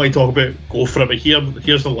there's any way to talk about, go for it. But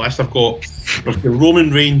here's the list I've got. We've got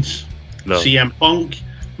Roman Reigns, CM Punk,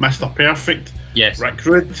 Mr. Perfect, yes, Rick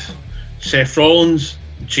Rude, Seth Rollins,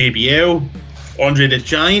 JBL, Andre the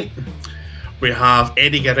Giant. We have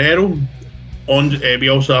Eddie Guerrero. We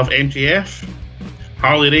also have MJF,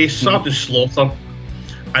 Harley Race, Sergeant Slaughter,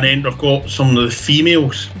 and then we've got some of the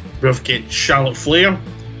females. We've got Charlotte Flair,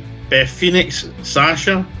 Beth Phoenix,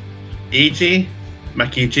 Sasha, AJ,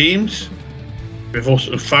 Mickie James. We've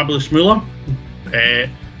also Fabulous Moolah,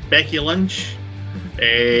 Becky Lynch,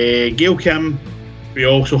 Gail Kim. We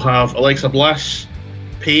also have Alexa Bliss,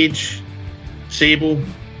 Paige, Sable,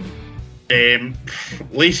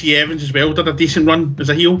 Lacey Evans as well. Did a decent run as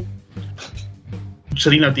a heel.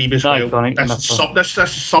 Serena Deeb as well.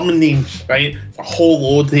 That's some names, right? A whole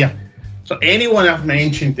load there. So anyone I've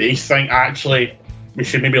mentioned that you think actually we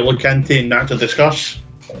should maybe look into and that to discuss?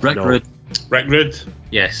 Rick Rude. Rick Rude?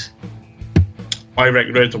 Yes. Why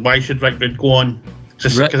Rick Rude? Why should Rick Rude go on?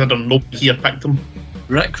 Just because I don't know here picked him.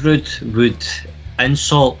 Rick Rude would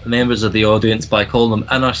insult members of the audience by calling them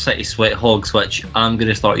inner city sweat hogs, which I'm going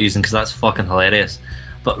to start using because that's fucking hilarious.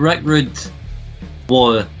 But Rick Rude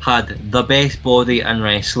had the best body in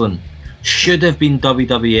wrestling, should have been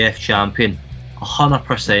WWF champion,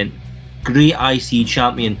 100%, great IC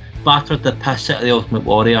champion, battered the piss out of the Ultimate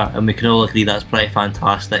Warrior, and we can all agree that's pretty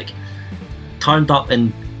fantastic. Turned up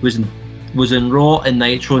and was in Raw and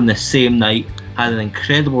Nitro in the same night, had an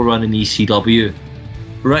incredible run in ECW.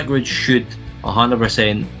 Rick Rude should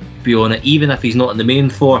 100% be on it, even if he's not in the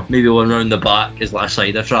main four, maybe one round the back is like a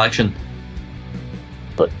side attraction.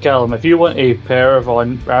 But Callum, if you want a perv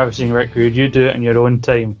on ravishing Rick Rude, you do it in your own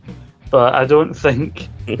time. But I don't think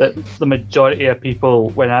that the majority of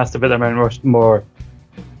people, when asked about the Mount Rushmore,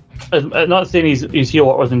 I'm not saying his heel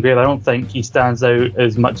work wasn't great, I don't think he stands out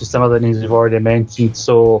as much as some of the names we've already mentioned.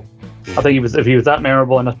 So I think if he was that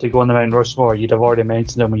memorable enough to go on the Mount Rushmore, you'd have already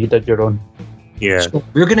mentioned him when you did your own. Yeah. So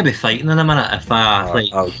we're going to be fighting in a minute if I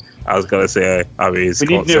was going to say, I mean, we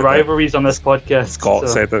need new rivalries on this podcast. Scott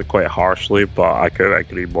said it quite harshly, but I couldn't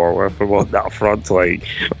agree more with him on that front. Like,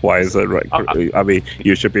 why is it Rick? I mean,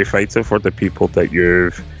 you should be fighting for the people that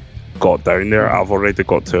you've got down there. I've already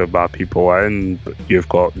got 2 of my people in, but you've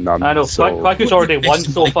got none. I know, so. Quacky's already won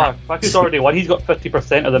so far. Quacky's already won. He's got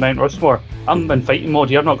 50% of the Mount Rushmore. I'm in fighting mode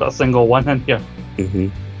here. I've not got a single one in here. Mm-hmm.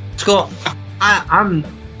 Scott,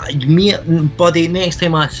 buddy, next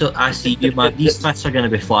time I see you, man, these fists are going to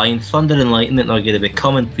be flying. Thunder and lightning are going to be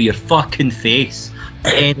coming for your fucking face.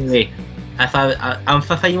 But anyway, if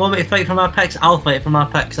you want me to fight for my picks, I'll fight for my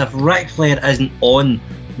picks. If Ric Flair isn't on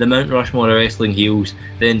the Mount Rushmore of wrestling heels,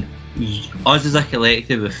 then us as a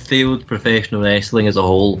collective have failed professional wrestling as a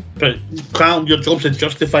whole. But Callum, your job's to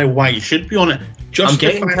justify why you should be on it. I'm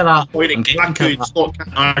getting to that. Scott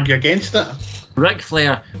can't argue against it. Ric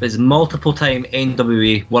Flair was multiple-time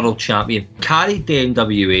NWA World Champion, carried the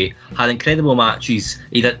NWA, had incredible matches.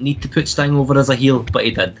 He didn't need to put Sting over as a heel, but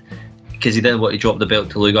he did, because he didn't want to drop the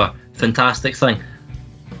belt to Luger. Fantastic thing.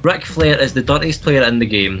 Ric Flair is the dirtiest player in the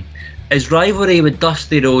game. His rivalry with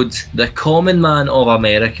Dusty Rhodes, the common man of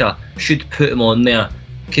America, should put him on there,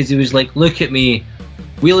 because he was like, look at me,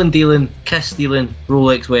 wheeling dealing, kiss stealing,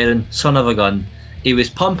 Rolex wearing, son of a gun. He was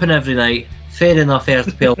pumping every night, fair enough,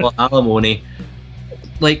 earth pay a lot of alimony.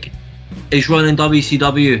 Like, he's running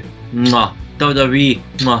WCW, WWE,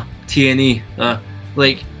 TNA.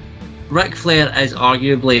 Like, Ric Flair is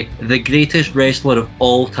arguably the greatest wrestler of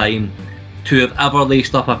all time to have ever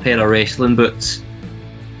laced up a pair of wrestling boots.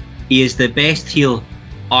 He is the best heel,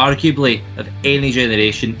 arguably, of any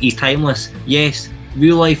generation. He's timeless. Yes,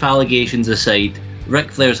 real life allegations aside,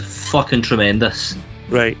 Ric Flair's fucking tremendous.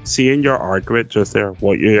 Right, seeing your argument just there,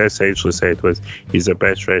 what you essentially said was he's the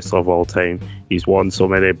best wrestler of all time. He's won so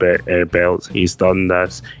many belts. He's done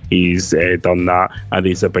this. He's done that, and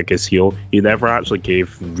he's the biggest heel. He never actually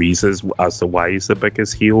gave reasons as to why he's the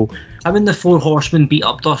biggest heel. I mean, the Four Horsemen beat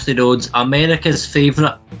up Dusty Rhodes, America's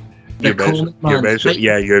favourite. You mentioned,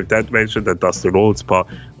 yeah, you did mention the Dusty Rhodes, but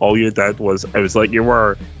all you did was, it was like you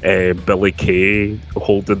were Billy Kay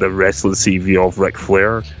holding the wrestling CV of Ric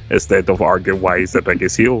Flair instead of arguing why he's the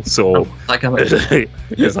biggest heel. So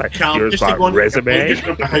it's like, here's my resume.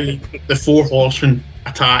 How the Four Horsemen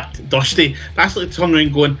attacked Dusty. That's like turning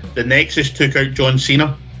around going, the Nexus took out John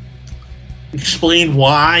Cena. Explain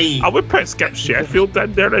why. I would put Skip Sheffield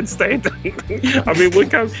in there instead. I mean,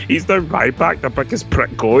 look how he's now Ryback, the biggest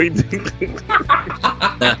prick going.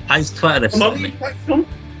 His Twitter is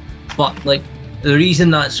but like, the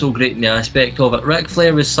reason that's so great in the aspect of it, Ric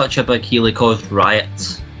Flair was such a big heel, he caused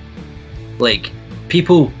riots. Like,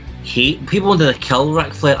 people wanted to kill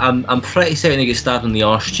Ric Flair. I'm pretty certain he got stabbed in the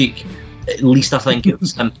arse cheek. At least I think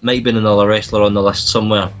it might have been another wrestler on the list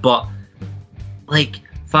somewhere. But like,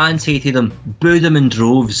 fans hated him, booed him in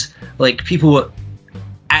droves. Like, people were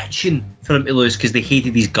itching for him to lose because they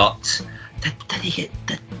hated his guts. Did he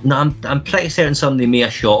get? No, I'm pretty certain somebody may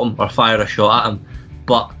have shot him or fired a shot at him.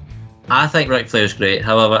 But I think Ric Flair's great.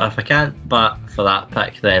 However, if I can't bat for that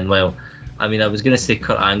pick, then, well, I mean, I was going to say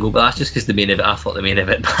Kurt Angle, but that's just because I thought the main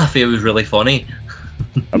event it was really funny.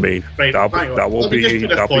 I mean, that will be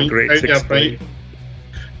great.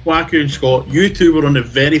 Waku and Scott, you two were on the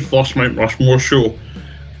very first Mount Rushmore show.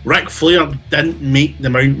 Ric Flair didn't make the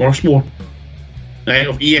Mount Rushmore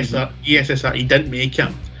of ESSR. He didn't make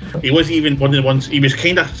it. He wasn't even one of the ones. He was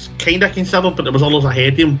kind of considered, but there was others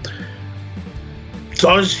ahead of him.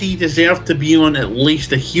 Does he deserve to be on at least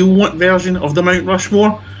the heel version of the Mount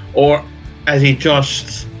Rushmore, or is he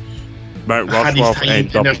just Mount Rushmore of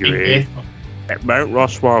NWA? Mount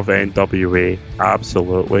Rushmore of NWA,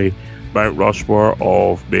 absolutely. Mount Rushmore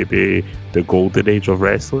of maybe the golden age of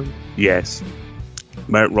wrestling, yes.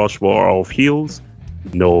 Mount Rushmore of heels?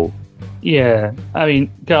 No. Yeah, I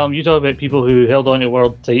mean, Callum, you talk about people who held on to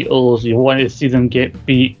world titles, you wanted to see them get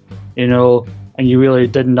beat, and you really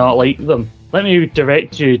did not like them. Let me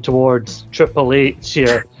direct you towards Triple H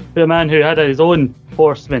here, the man who had his own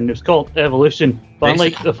horseman. It was called Evolution. But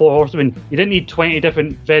unlike the Four Horsemen, you didn't need 20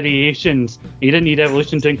 different variations. You didn't need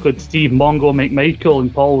Evolution to include Steve Mongo McMichael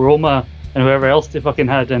and Paul Roma and whoever else they fucking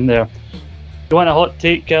had in there. You want a hot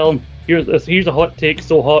take, Callum? Here's a hot take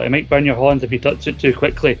so hot it might burn your hands if you touch it too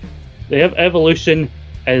quickly. The Evolution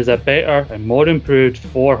is a better and more improved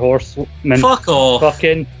Four Horsemen. Fuck off.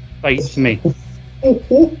 Fucking fight me.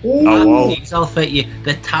 I'll fight you.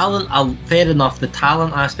 The talent, fair enough, the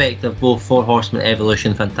talent aspect of both Four Horsemen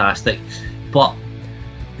Evolution, fantastic. But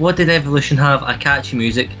what did Evolution have? A catchy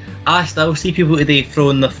music. I still see people today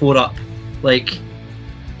throwing the four up like,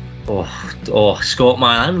 Scott,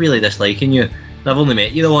 man, I'm really disliking you. I've only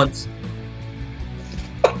met you the once.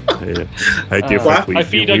 Yeah. I do think I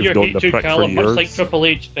feed on your hatred, Callum, much like Triple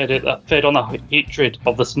H fed on the hatred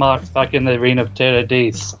of the Smarts back in the Reign of Terror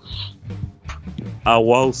days. I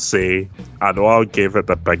will say, I know I gave it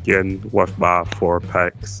the beginning with my 4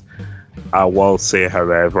 picks. I will say,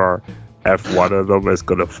 however, if one of them is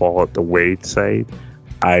going to fall at the Wade side,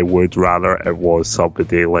 I would rather it was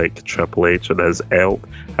somebody like Triple H and his ilk.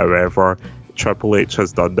 However, Triple H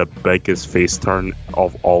has done the biggest face turn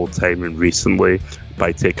of all time and recently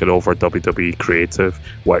by taking over WWE Creative,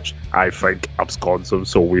 which I think absconds him,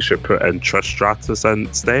 so we should put in Trish Stratus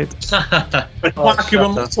instead. But Mark, you were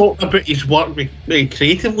not talking about his work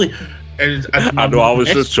creatively. I know, I was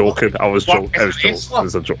just joking. It was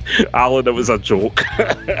a joke. Alan, it was a joke.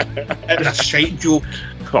 It was a shite joke.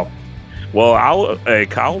 Oh. Well,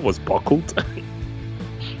 Cal was buckled.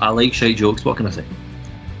 I like shite jokes, what can I say?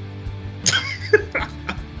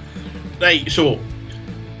 Right, so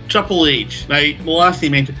Triple H. Now, the last thing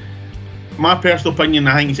you mentioned, my personal opinion,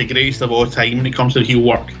 I think he's the greatest of all time when it comes to heel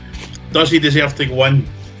work. Does he deserve to win?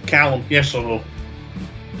 Callum, yes or no?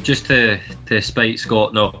 Just to spite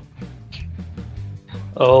Scott, no.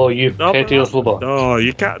 Oh, you petty little boy. No,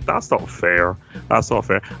 you can't. That's not fair. That's not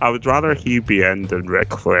fair. I would rather he be in than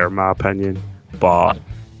Ric Flair, in my opinion. But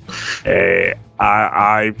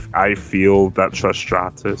I feel that Trish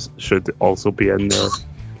Stratus should also be in there,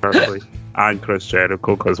 personally, and Chris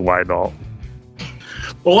Jericho, because why not?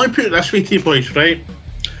 Well, let me put it this way to you boys, right?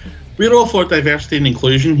 We're all for diversity and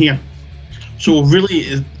inclusion here. So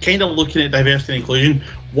really, kind of looking at diversity and inclusion,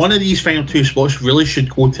 one of these final 2 spots really should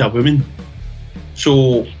go to a woman.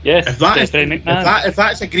 So yes, if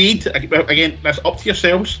that's agreed, again, that's up to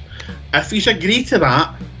yourselves. If he's agreed to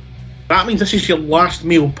that, that means this is your last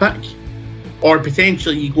male pick. Or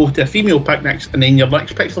potentially you go to a female pick next, and then your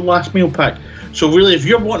next pick's the last male pick. So really, if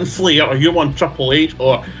you're wanting Flair, or you want Triple H,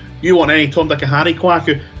 or you want any Tom, Dick and Harry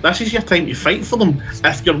Quacko, this is your time to fight for them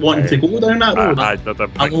if you're wanting to go down that road. I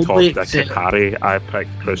didn't pick Tom, Dick and Harry. I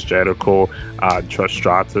picked Chris Jericho and Trish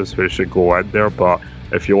Stratus, who should go in there. But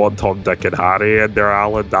if you want Tom, Dick and Harry in there,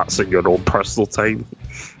 Alan, that's in your own personal time.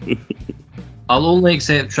 I'll only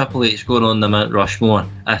accept Triple H going on the Mount Rushmore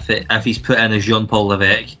if he's put in as Jean-Paul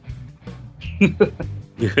Levesque.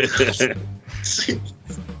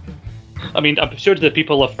 I mean, I'm sure the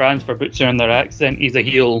people of France, for butchering their accent, he's a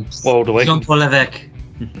heel all the way. Jean-Paul Levesque.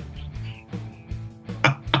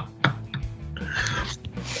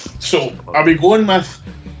 So, are we going with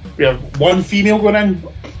we have one female going in,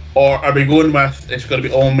 or are we going with it's going to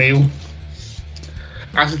be all male?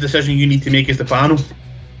 That's a decision you need to make as the panel.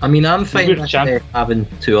 I mean, I'm fine with having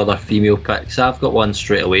 2 other female picks. I've got one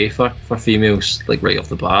straight away for females, like right off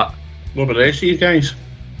the bat. What about the rest of you guys?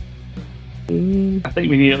 I think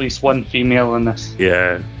we need at least one female in this.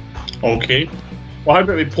 Yeah. Okay. Well, how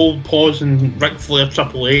about we pause and Ric Flair,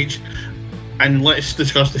 Triple H, and let's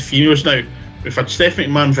discuss the females now. We've had Stephanie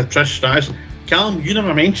McMahon, we've had Trish Stratus. Callum, you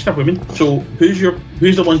never mentioned a woman, so who's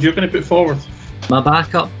the ones you're going to put forward? My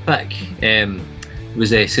backup pick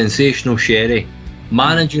was a Sensational Sherry,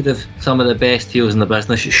 manager of some of the best heels in the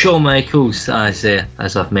business. Shawn Michaels, as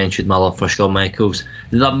I've mentioned, my love for Shawn Michaels.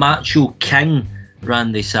 The Macho King,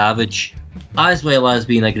 Randy Savage, as well as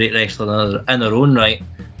being a great wrestler in her own right.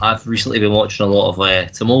 I've recently been watching a lot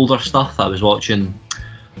of some older stuff. I can't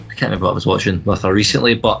remember what I was watching with her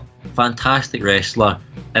recently, but fantastic wrestler.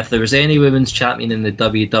 If there was any women's champion in the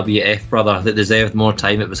WWF, brother, that deserved more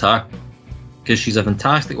time, it was her. Because she's a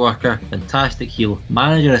fantastic worker, fantastic heel,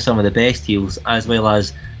 manager of some of the best heels, as well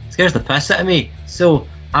as scares the piss out of me. So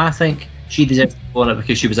I think she deserves to go on it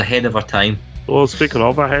because she was ahead of her time. Well, speaking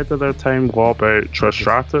of ahead of their time, what about Trish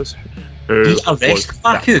Stratus, who was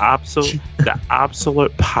the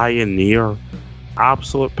absolute pioneer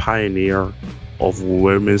of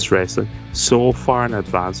women's wrestling so far in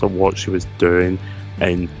advance of what she was doing,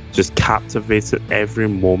 and just captivated every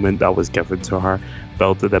moment that was given to her,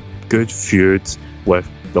 building a good feud with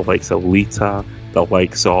the likes of Lita, the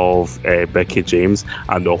likes of Becky James,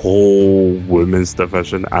 and the whole women's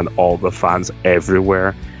division, and all the fans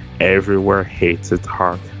everywhere hated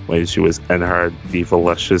her when she was in her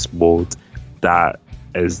Divalicious mode. That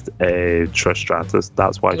is Trish Stratus.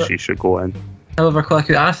 That's why she should go in. However,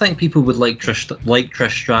 Quacky, I think people would like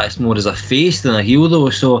Trish Stratus more as a face than a heel, though.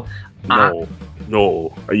 So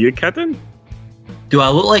No. Are you kidding? Do I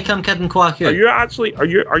look like I'm kidding, Quacky? Are you actually? Are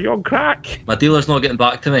you on crack? My dealer's not getting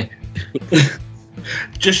back to me.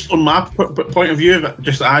 Just on my point of view,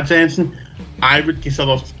 just to add anything, I would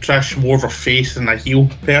consider Trish more of a face than a heel,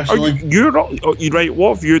 personally. You're not. You're right.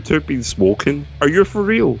 What have you two been smoking? Are you for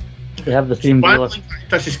real? They have the same But dealer. I think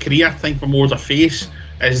Trish's career, I think, for more as a face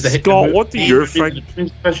is the Scott, what do you think?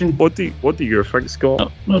 Division. What do you think,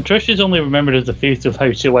 Scott? No, Trish is only remembered as the face of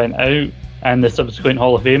how she went out and the subsequent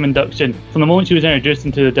Hall of Fame induction. From the moment she was introduced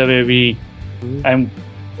into the WWE, and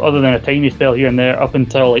other than a tiny spell here and there, up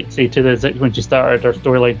until, like, say, 2006 when she started her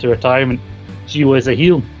storyline to retirement, she was a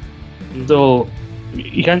heel. So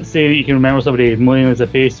you can't say that you can remember somebody more as a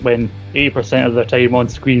face when 80% of their time on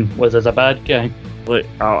screen was as a bad guy. Like,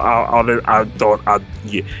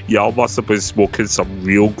 y'all must have been smoking some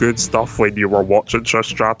real good stuff when you were watching Trish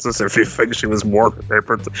Stratus if you think she was more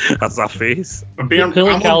remembered as a face.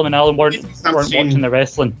 Clearly, Callum and Alan weren't watching the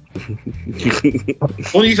wrestling.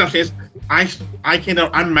 Only reason I'm saying is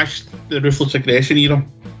I missed the Ruthless Aggression era.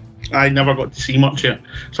 I never got to see much of it,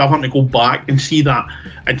 so I've had to go back and see that.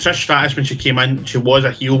 And Trish Stratus, when she came in, she was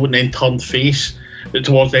a heel and then turned face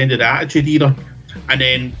towards the end of the Attitude era. And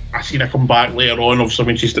then I seen her come back later on, obviously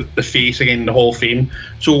when she's the face again in the Hall of Fame.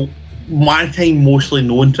 So my time mostly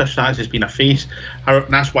known Trish Stratus has been a face. And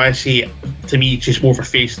that's why I say, to me, she's more of a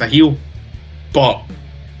face than a heel. But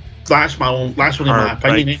that's only my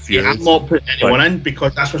opinion. I'm not putting anyone in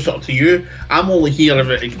because that's what's up to you. I'm only here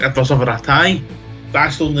if there's ever a tie.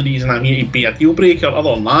 That's the only reason I'm here to be a deal breaker.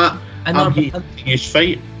 Other than that, I'm here to use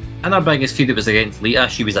fight. And her biggest feud was against Lita.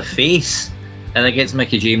 She was a face. And against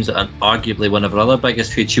Mickie James, and arguably one of her other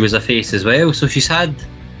biggest feuds, she was a face as well. So she's had,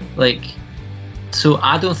 so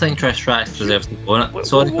I don't think Trish Stratus deserves to go on it.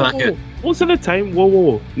 Sorry, Quacky. Most of the time,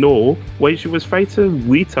 no. When she was fighting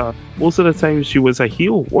Lita, most of the time she was a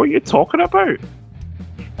heel. What are you talking about?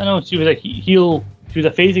 I know, she was a heel. She was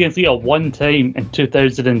a face against Lita one time in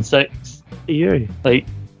 2006. Yeah.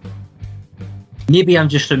 Maybe I'm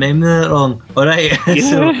just remembering it wrong. Alright.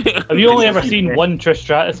 So, have you only ever seen one Trish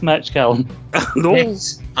Stratus match, Callum? No.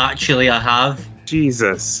 Yes, actually I have.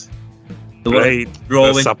 Jesus. The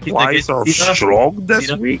supplies are strong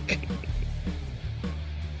this week.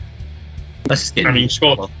 This is getting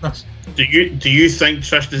Scott, do you think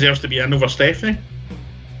Trish deserves to be in over Stephanie?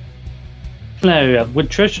 Now, would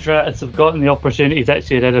Trish Stratus have gotten the opportunities that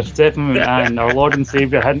she did if Stephanie McMahon, our Lord and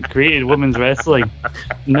Saviour, hadn't created women's wrestling?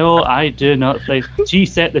 No, I do not think. She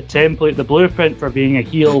set the template, the blueprint for being a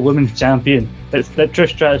heel women's champion. That Trish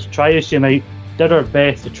Stratus, try as she might, did her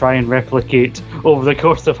best to try and replicate over the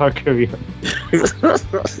course of her career.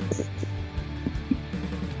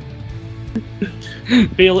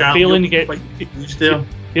 Failing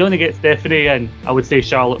to get Stephanie in, I would say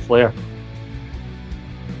Charlotte Flair.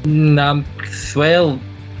 Well,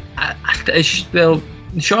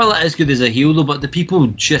 Charlotte is good as a heel though, but the people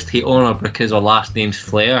just hate on her because her last name's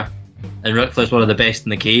Flair, and Ric Flair's one of the best in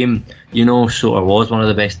the game, or was one of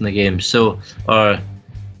the best in the game.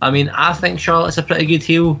 I think Charlotte's a pretty good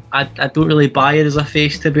heel. I don't really buy it as a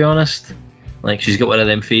face, to be honest. She's got one of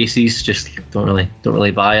them faces, just don't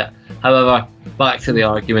really buy it. However, back to the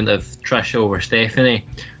argument of Trish over Stephanie,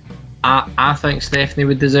 I think Stephanie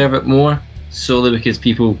would deserve it more, solely because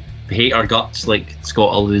people hate her guts, like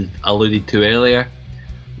Scott alluded to earlier.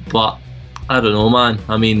 But I don't know, man.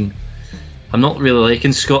 I'm not really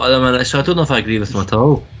liking Scott at the minute, so I don't know if I agree with him at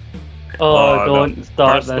all. Don't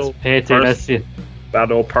start this pettiness. I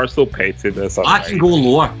know, personal pettiness. I can go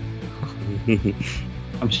lower.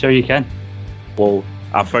 I'm sure you can. Well,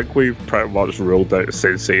 I think we've pretty much ruled out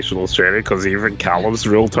Sensational Sherry because even Callum's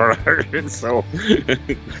ruled her out. So,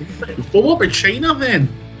 well, what about Chyna then?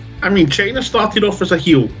 Chyna started off as a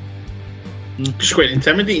heel. She's quite an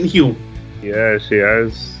intimidating heel. Yeah, she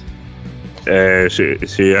is.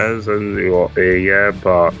 She is, and yeah,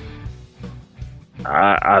 but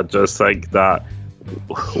I just think that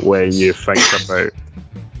when you think about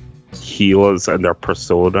healers and their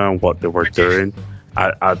persona and what they were doing,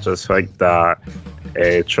 I just think that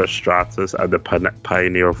Trish Stratus and the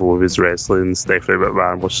pioneer of women's wrestling, Stephanie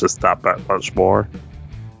McMahon, was just that bit much more.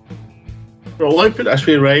 Well, I'll put it this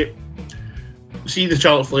way, right? See the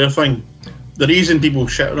Charlotte Flair thing. The reason people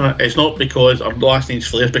shit on it is not because her last name's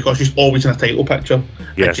Flair, it's because she's always in a title picture.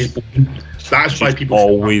 Yes. That's why people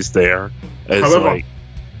always there. It's However, like,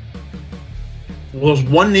 there's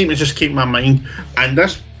one name that just came to my mind, and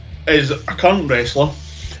this is a current wrestler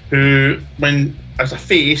who, when as a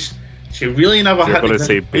face, she really never you're had. going to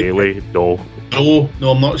say Bailey? No. No,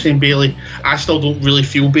 I'm not saying Bailey. I still don't really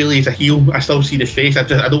feel Bailey as a heel. I still see the face. I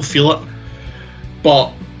don't feel it.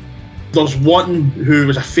 But there's one who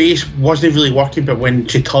was a face, wasn't really working, but when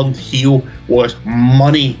she turned heel was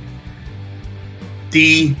money.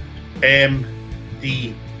 DMD.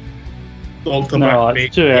 Dr. No, Britt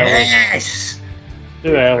it's too Baker. early. Yes!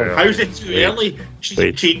 Too early. How's it too early?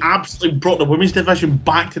 Wait. She absolutely brought the women's division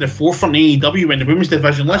back to the forefront in AEW when the women's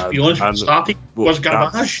division, let's be honest, when it started, was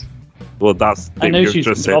garbage. Well, that's. I know you've she's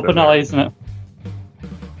just said it there. monopolising it.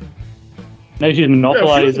 Now she's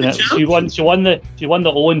monopolising it. She won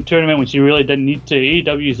the Owen tournament when she really didn't need to.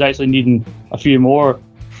 AEW is actually needing a few more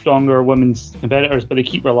stronger women's competitors, but they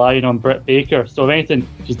keep relying on Britt Baker. So if anything,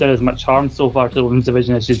 she's done as much harm so far to the women's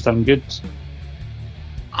division as she's done good.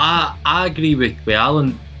 I agree with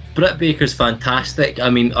Alan. Britt Baker's fantastic.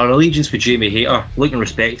 I mean, our allegiance with Jamie Hayter, looking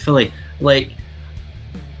respectfully, like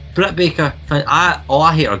Britt Baker,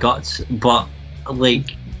 I hate her guts, but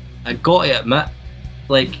like I got to admit,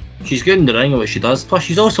 like she's good in the ring at what she does. Plus,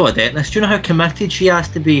 she's also a dentist. Do you know how committed she has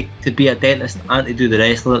to be a dentist and to do the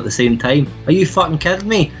wrestling at the same time? Are you fucking kidding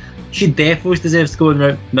me? She definitely deserves to go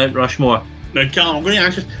in Mount Rushmore. Now, Callum, I'm going to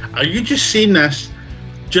ask you, are you just saying this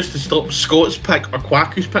just to stop Scott's pick or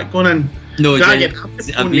Kwaku's pick going in? No,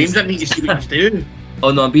 I'm names I need to see what he's doing.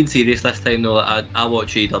 Oh no, I'm being serious this time. No, I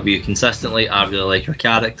watch AEW consistently. I really like her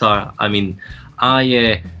character. I mean,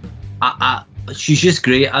 she's just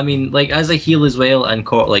great. I mean, like as a heel as well, and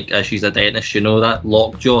like she's a dentist. You know that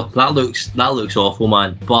lockjaw. That looks awful,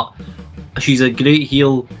 man. But she's a great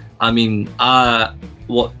heel. I mean, I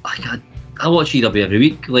watch AEW every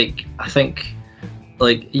week. Like I think,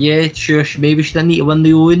 like yeah, sure, maybe she didn't need to win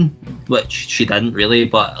the Owen, which she didn't really.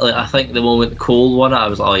 But like, I think the moment Cole won it, I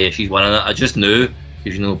was like, oh yeah, she's winning it. I just knew,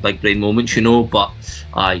 because you know, big brain moments, you know. But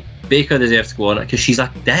Baker deserves to go on it because she's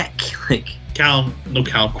a dick. Like. Callum,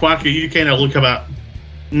 Kwaku, you kind of look a bit,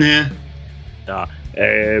 nah.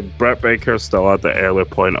 Yeah, Britt Baker's still at the early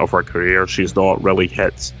point of her career. She's not really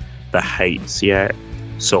hit the heights yet,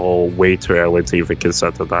 so way too early to even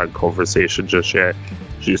consider that conversation just yet.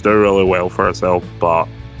 She's doing really well for herself, but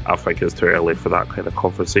I think it's too early for that kind of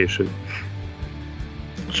conversation.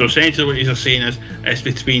 So essentially what he's saying is it's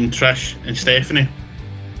between Trish and Stephanie.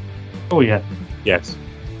 Oh yeah. Yes.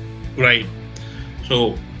 Right.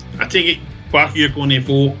 So I take it, Kwaku, you're going to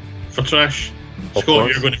vote for Trish. Of Scott,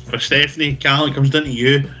 course. you're going for Stephanie. Cal, it comes down to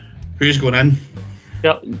you. Who's going in?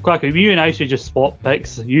 Yeah, Kwaku, you and I should just swap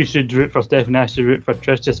picks. You should root for Stephanie, I should root for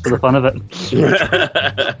Trish just for the fun of it. So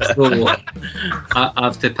I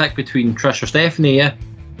have to pick between Trish or Stephanie, yeah?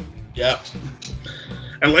 Yeah.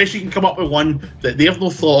 Unless you can come up with one that they've no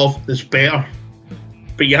thought of that's better.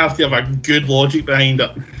 But you have to have a good logic behind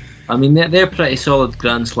it. I mean, they're pretty solid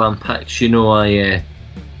Grand Slam picks. You know,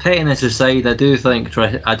 pettiness aside, I do think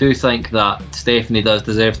that Stephanie does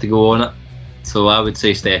deserve to go on it. So I would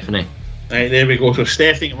say Stephanie. Right, there we go. So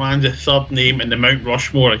Stephanie McMahon's the third name in the Mount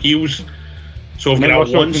Rushmore of heels. So we've got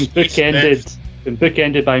one. Been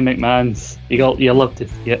bookended by McMahon's. You love to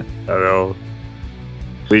see it. I know.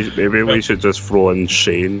 Maybe we should just throw in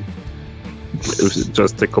Shane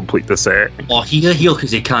just to complete the set. Oh, he's a heel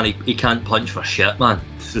because he can't punch for shit, man.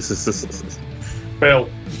 Well,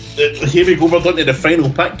 here we go. We're down to the final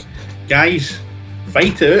pick, guys.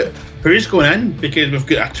 Fight it out. Who's going in? Because we've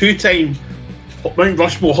got a two-time Mount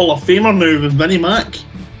Rushmore Hall of Famer now with Vinnie Mac.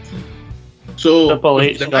 So Triple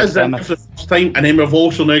H, that is in for the first time, and then we've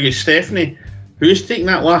also now got Stephanie. Who's taking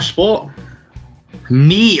that last spot?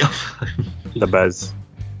 Me. The Biz.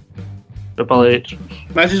 Triple H.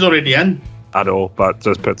 Miz is already in. I know, but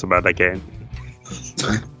just put him in again.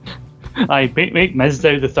 Aye, make Miz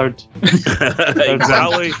now the third.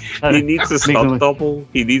 Exactly. He needs a stunt double.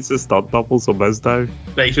 He needs a stunt double, so Miz now.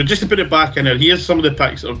 Right, so just to put it back in there, here's some of the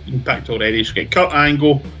picks that have been picked already. So we get Kurt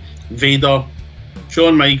Angle, Vader,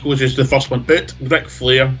 Shawn Michaels is the first one out, Ric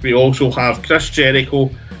Flair. We also have Chris Jericho.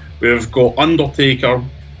 We've got Undertaker.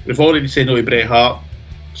 We've already said no to Bret Hart,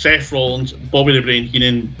 Seth Rollins, Bobby the Brain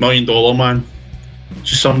Heenan, $1 Million Man.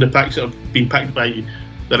 Just some of the picks that have been picked by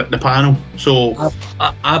the panel. So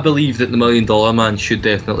I believe that the $1 Million Man should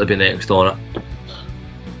definitely be next on it.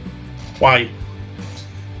 Why?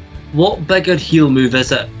 What bigger heel move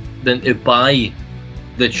is it than to buy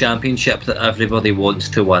the championship that everybody wants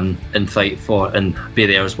to win and fight for and be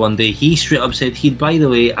theirs one day. He straight up said, by the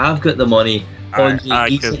way, I've got the money on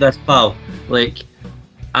each of this, pal. Like,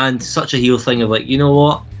 and such a heel thing of like, you know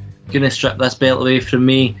what? Gonna strip this belt away from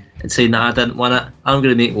me and saying that I didn't win it. I'm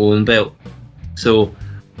gonna make my own belt. So,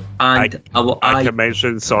 and I can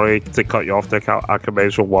mention, sorry to cut you off there, Cal, I can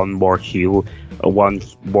mention one more heelish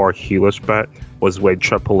bit was when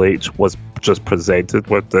Triple H was just presented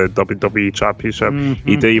with the WWE Championship.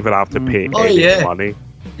 He didn't even have to pay any money.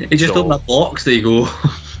 He just opened a box, there you go.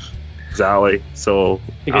 Exactly. So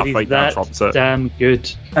because I think that trumps it. Damn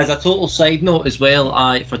good. As a total side note as well,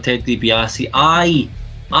 for Ted DiBiase, I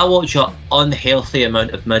watch an unhealthy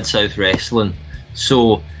amount of Mid-South wrestling.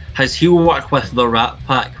 So his heel work with the Rat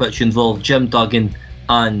Pack, which involved Jim Duggan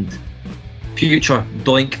and future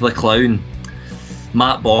Doink the Clown,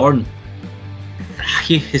 Matt Bourne,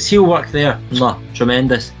 his heel work there,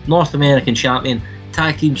 tremendous. North American champion,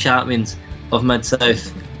 tag team champions of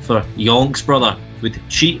Mid-South for Yonk's brother. Would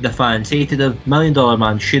cheat the fans, hated him, $1 Million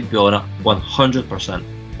Man should be on it 100%.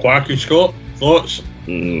 Quacky Scott, thoughts? I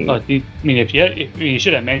mean, if you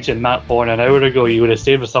should have mentioned Matt Bourne an hour ago, you would have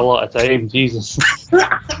saved us a lot of time. Jesus.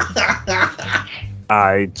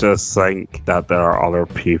 I just think that there are other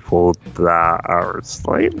people that are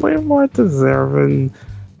slightly more deserving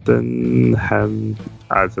than him.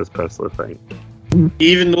 I just personally think.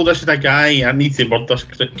 Even though this is a guy, I need to word this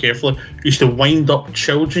carefully, used to wind up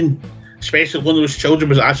children. Especially one of those children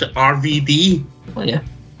was actually RVD. Oh yeah.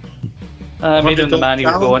 Made him the man he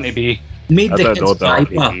was going to be. Made the kids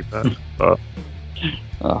viper.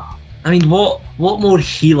 I mean, what more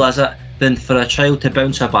heel is it than for a child to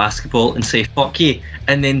bounce a basketball and say fuck you,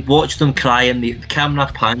 and then watch them cry and the camera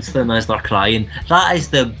pans them as they're crying? That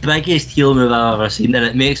is the biggest heel move I've ever seen, and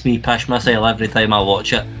it makes me piss myself every time I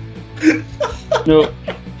watch it. No,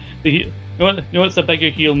 you know what's a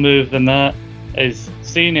bigger heel move than that? Is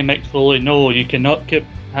saying to Mick Foley, no, you cannot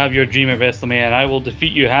have your dream of WrestleMania, and I will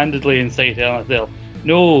defeat you handedly inside Hell in a Cell.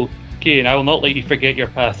 No, Kane, I will not let you forget your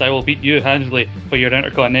past. I will beat you handedly for your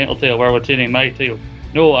Intercontinental title while retaining my title.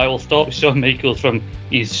 No, I will stop Shawn Michaels from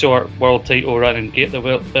his short world title run and get the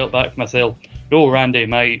belt back for myself. No, Randy,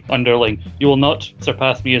 my underling, you will not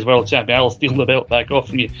surpass me as world champion. I will steal the belt back off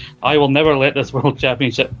from you. I will never let this world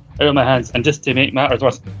championship out of my hands. And just to make matters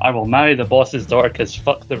worse, I will marry the boss's daughter because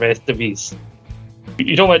fuck the rest of these.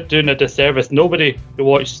 You don't want doing a disservice. Nobody who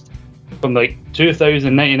watched from like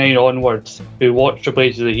 2099 onwards who watched Triple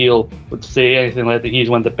H as a heel would say anything like that he's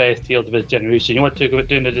one of the best heels of his generation. You want to go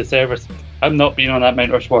doing a disservice? I'm not being on that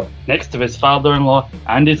Mount Rushmore next to his father-in-law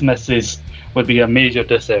and his missus would be a major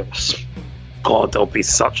disservice. God, there'll be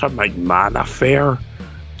such a McMahon affair.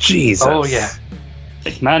 Jesus. Oh yeah.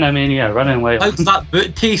 McMahon-mania running wild. How's that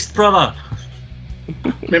boot taste, brother?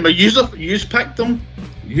 Remember, you've picked them.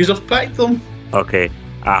 You've picked them. Okay,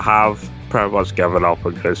 I have pretty much given up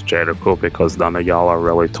on Chris Jericho because none of y'all are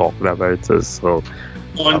really talking about it. So,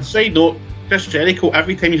 on side note, Chris Jericho,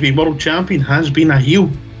 every time he's been world champion, has been a heel.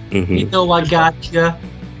 Mm-hmm. You know I got you.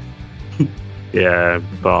 Yeah,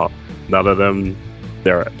 but none of them.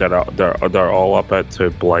 They're all a bit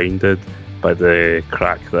too blinded by the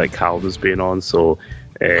crack that Calvin's been on. So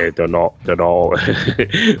they're not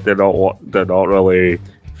really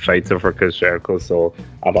fighting for Chris Jericho, so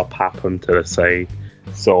I'm gonna pap him to the side.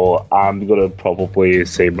 So I'm gonna probably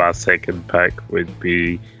say my second pick would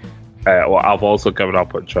be I've also given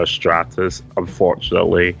up on Trish Stratus,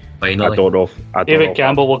 unfortunately. Finally. I don't know David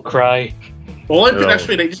Campbell will cry. Well, let's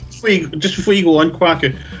put this way, right, just before you go on,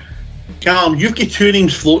 Quacker, Callum, you've got two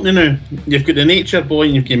names floating now. You've got the Nature Boy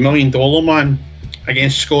and you've got $1 Million Man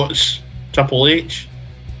against Scott's Triple H.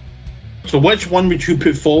 So which one would you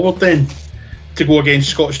put forward then to go against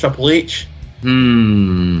Scott's Triple H?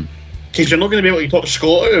 Because you're not going to be able to talk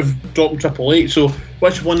Scott out of dropping Triple H, so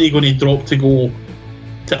which one are you going to drop to go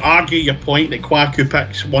to argue your point that Kwaku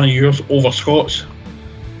picks one of yours over Scott's?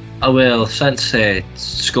 Well, since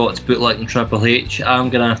Scott's bootlegging Triple H,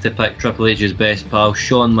 I'm going to have to pick Triple H's best pal,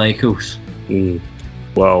 Shawn Michaels.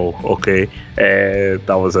 Well, okay. That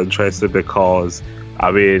was interesting because,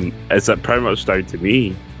 I mean, it's pretty much down to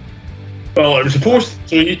me. Well, it was supposed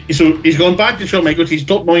so he's gone back to Shawn Michaels, he's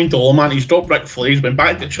dropped $1 Million Man, he's dropped Ric Flair, he's went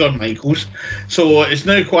back to Shawn Michaels. So it's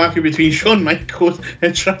now Kwaku between Shawn Michaels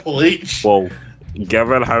and Triple H. Well,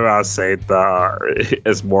 given how I said that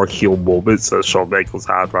it's more heel moments that Shawn Michaels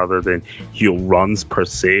had rather than heel runs per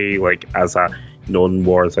se, like as a known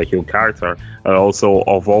more as a heel character, and also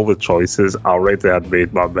of all the choices, I already had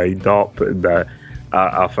made my mind up, and that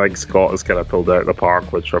I think Scott is kind of pulled out of the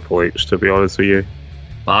park with Triple H, to be honest with you.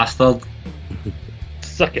 Bastard.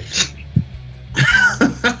 Suck it.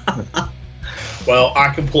 Well, I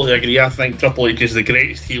completely agree. I think Triple H is the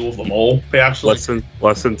greatest heel of them all, personally.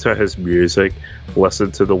 Listen to his music.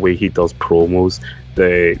 Listen to the way he does promos.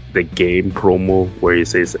 The game promo where he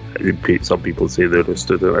says, some people say they're the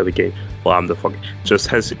student of the game. Well, I'm the fucking.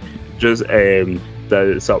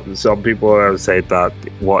 Some people have said that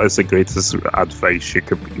what is the greatest advice you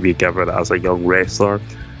could be given as a young wrestler?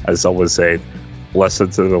 And someone said, listen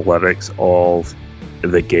to the lyrics of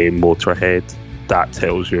the game Motorhead. That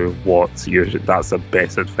tells you that's the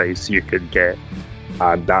best advice you can get.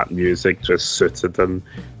 And that music just suited him.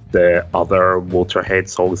 The other Motorhead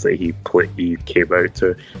songs that he came out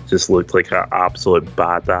to just looked like an absolute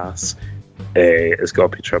badass. It's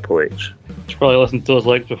got to be Triple H. You should probably listen to those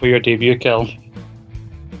lyrics before your debut, Cal.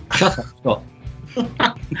 Shut up, Scott.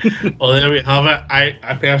 Well, there we have it.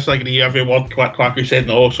 I personally agree every word Quacker said,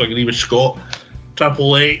 and I also agree with Scott.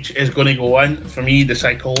 Triple H is going to go in. For me, the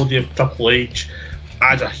psychology of Triple H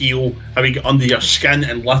as a heel, having got under your skin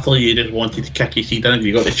and literally you just wanted to kick his head in if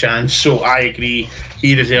you got the chance. So I agree,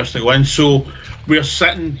 he deserves to go in. So we're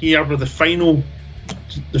sitting here with the final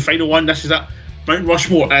one. This is it. Mount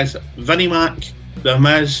Rushmore is Vinnie Mac, The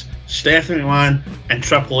Miz, Stephanie McMahon, and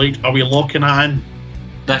Triple H. Are we locking that in?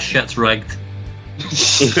 This shit's rigged.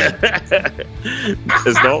 It's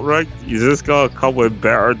not rigged. You just gotta come with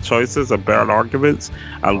better choices and better arguments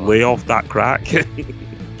and lay off that crack. Do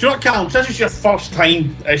you know what, Callum? This is your first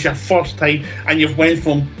time. It's your first time, and you've went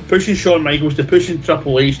from pushing Shawn Michaels to pushing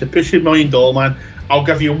Triple H to pushing $1 Million Man. I'll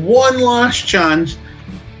give you one last chance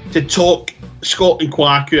to talk Scott and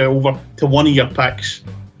Kwaku over to one of your picks.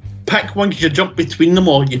 Pick one, because you jump between them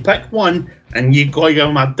all. You pick one, and you've got to give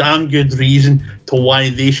them a damn good reason to why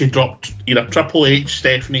they should drop either Triple H,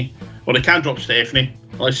 Stephanie, or they can't drop Stephanie,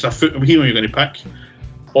 unless it's a foot of hero you're going to pick,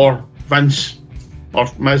 or Vince, or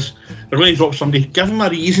Miz. They're going to drop somebody. Give them a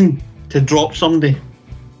reason to drop somebody.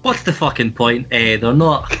 What's the fucking point? They're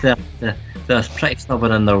not. They're pretty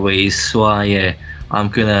stubborn in their ways. So I'm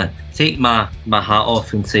gonna take my hat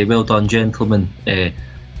off and say, well done, gentlemen. It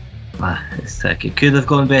could have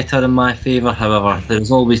gone better in my favour. However,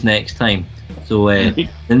 there's always next time. So the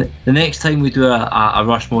next time we do a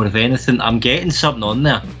Rushmore of anything, I'm getting something on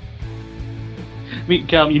there. I mean,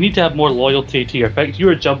 Cam, you need to have more loyalty to your picks. You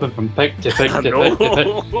were jumping from pick to pick to pick to pick,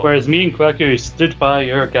 whereas me and Kwaku stood by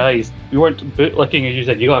your guys. We weren't bootlicking, as you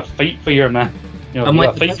said. You got to fight for your man. You know, you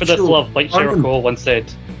got to fight for this love, like Cheryl Cole once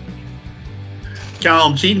said.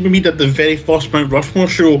 Callum, see when we did the very first Mount Rushmore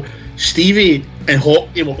show, Stevie and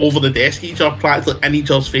Hockey were over the desk at each other, practically in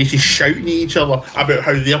each other's faces, shouting at each other about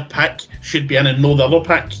how their pick should be in and no the other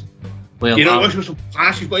pick. Well, you know, some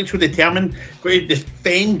class, you've got to determine, got to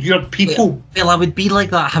defend your people. Well, I would be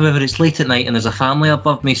like that. However, it's late at night and there's a family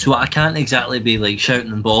above me, so I can't exactly be like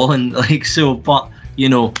shouting and bawling like so. But you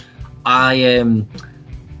know, man,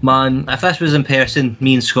 if this was in person,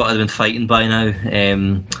 me and Scott had been fighting by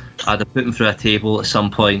now. I'd have put him through a table at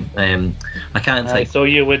some point. I can't fight. So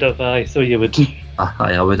you would have. So you would.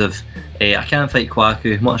 I would have. I can't fight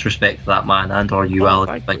Kwaku. Much respect to that man, and or you,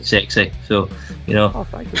 Alan, like sexy. So, you know. Oh,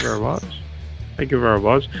 thank you very much. Thank you very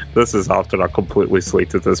much. This is after I completely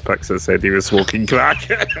slated his picks and said he was smoking crack.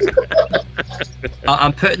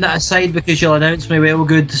 I'm putting that aside because you'll announce me well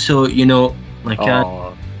good. So you know, I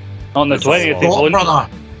can't. On the 20th, brother.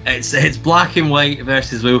 It's black and white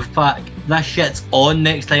versus Wolfpack. That shit's on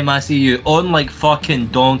next time I see you. On like fucking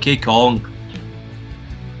Donkey Kong.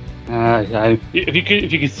 If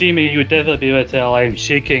you could see me, you would definitely be able to tell I'm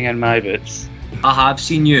shaking in my boots. I have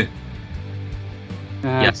seen you.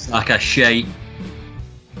 Yes, like a shite.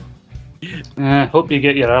 Hope you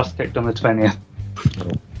get your ass kicked on the 20th.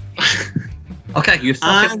 Okay, you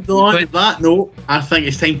suck. And on that note, I think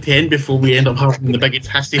it's time to end before we end up having the biggest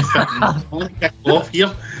hasty fit off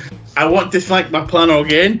here. I want to thank my planner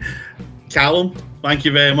again, Callum. Thank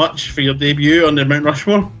you very much for your debut on the Mount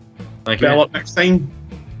Rushmore. Thank you. Better luck next time.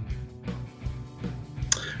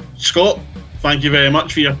 Scott, thank you very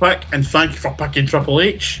much for your pick, and thank you for picking Triple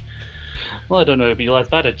H. Well, I don't know, but lads,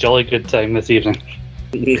 I had a jolly good time this evening.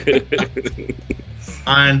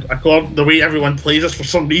 And according to the way everyone plays us, for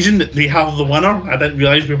some reason they have the winner. I didn't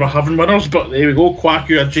realise we were having winners, but there we go.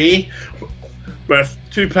 Kwaku J with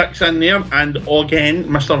 2 picks in there, and again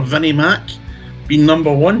Mr. Vinnie Mac being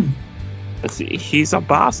number 1. He's a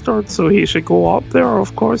bastard, so he should go up there.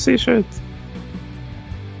 Of course he should.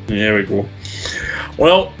 There we go.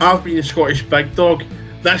 Well, I've been the Scottish Big Dog.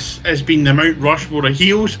 This has been the Mount Rushmore of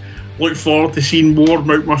Heels. Look forward to seeing more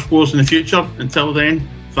Mount Rushmores in the future. Until then,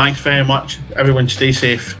 thanks very much. Everyone stay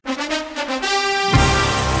safe.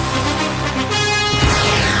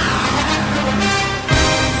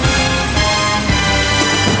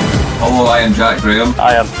 Hello, I am Jack Graham.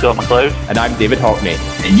 I am Scott McLeod. And I'm David Hockney.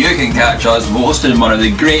 And you can catch us hosting one of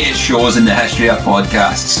the greatest shows in the history of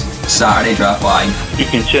podcasts, Saturday Draft Live. You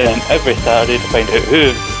can tune in every Saturday to find out who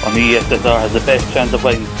on the ESSR has the best chance of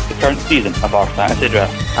winning the current season of our fantasy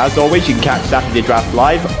draft. As always, you can catch Saturday Draft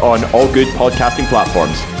Live on all good podcasting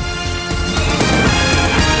platforms.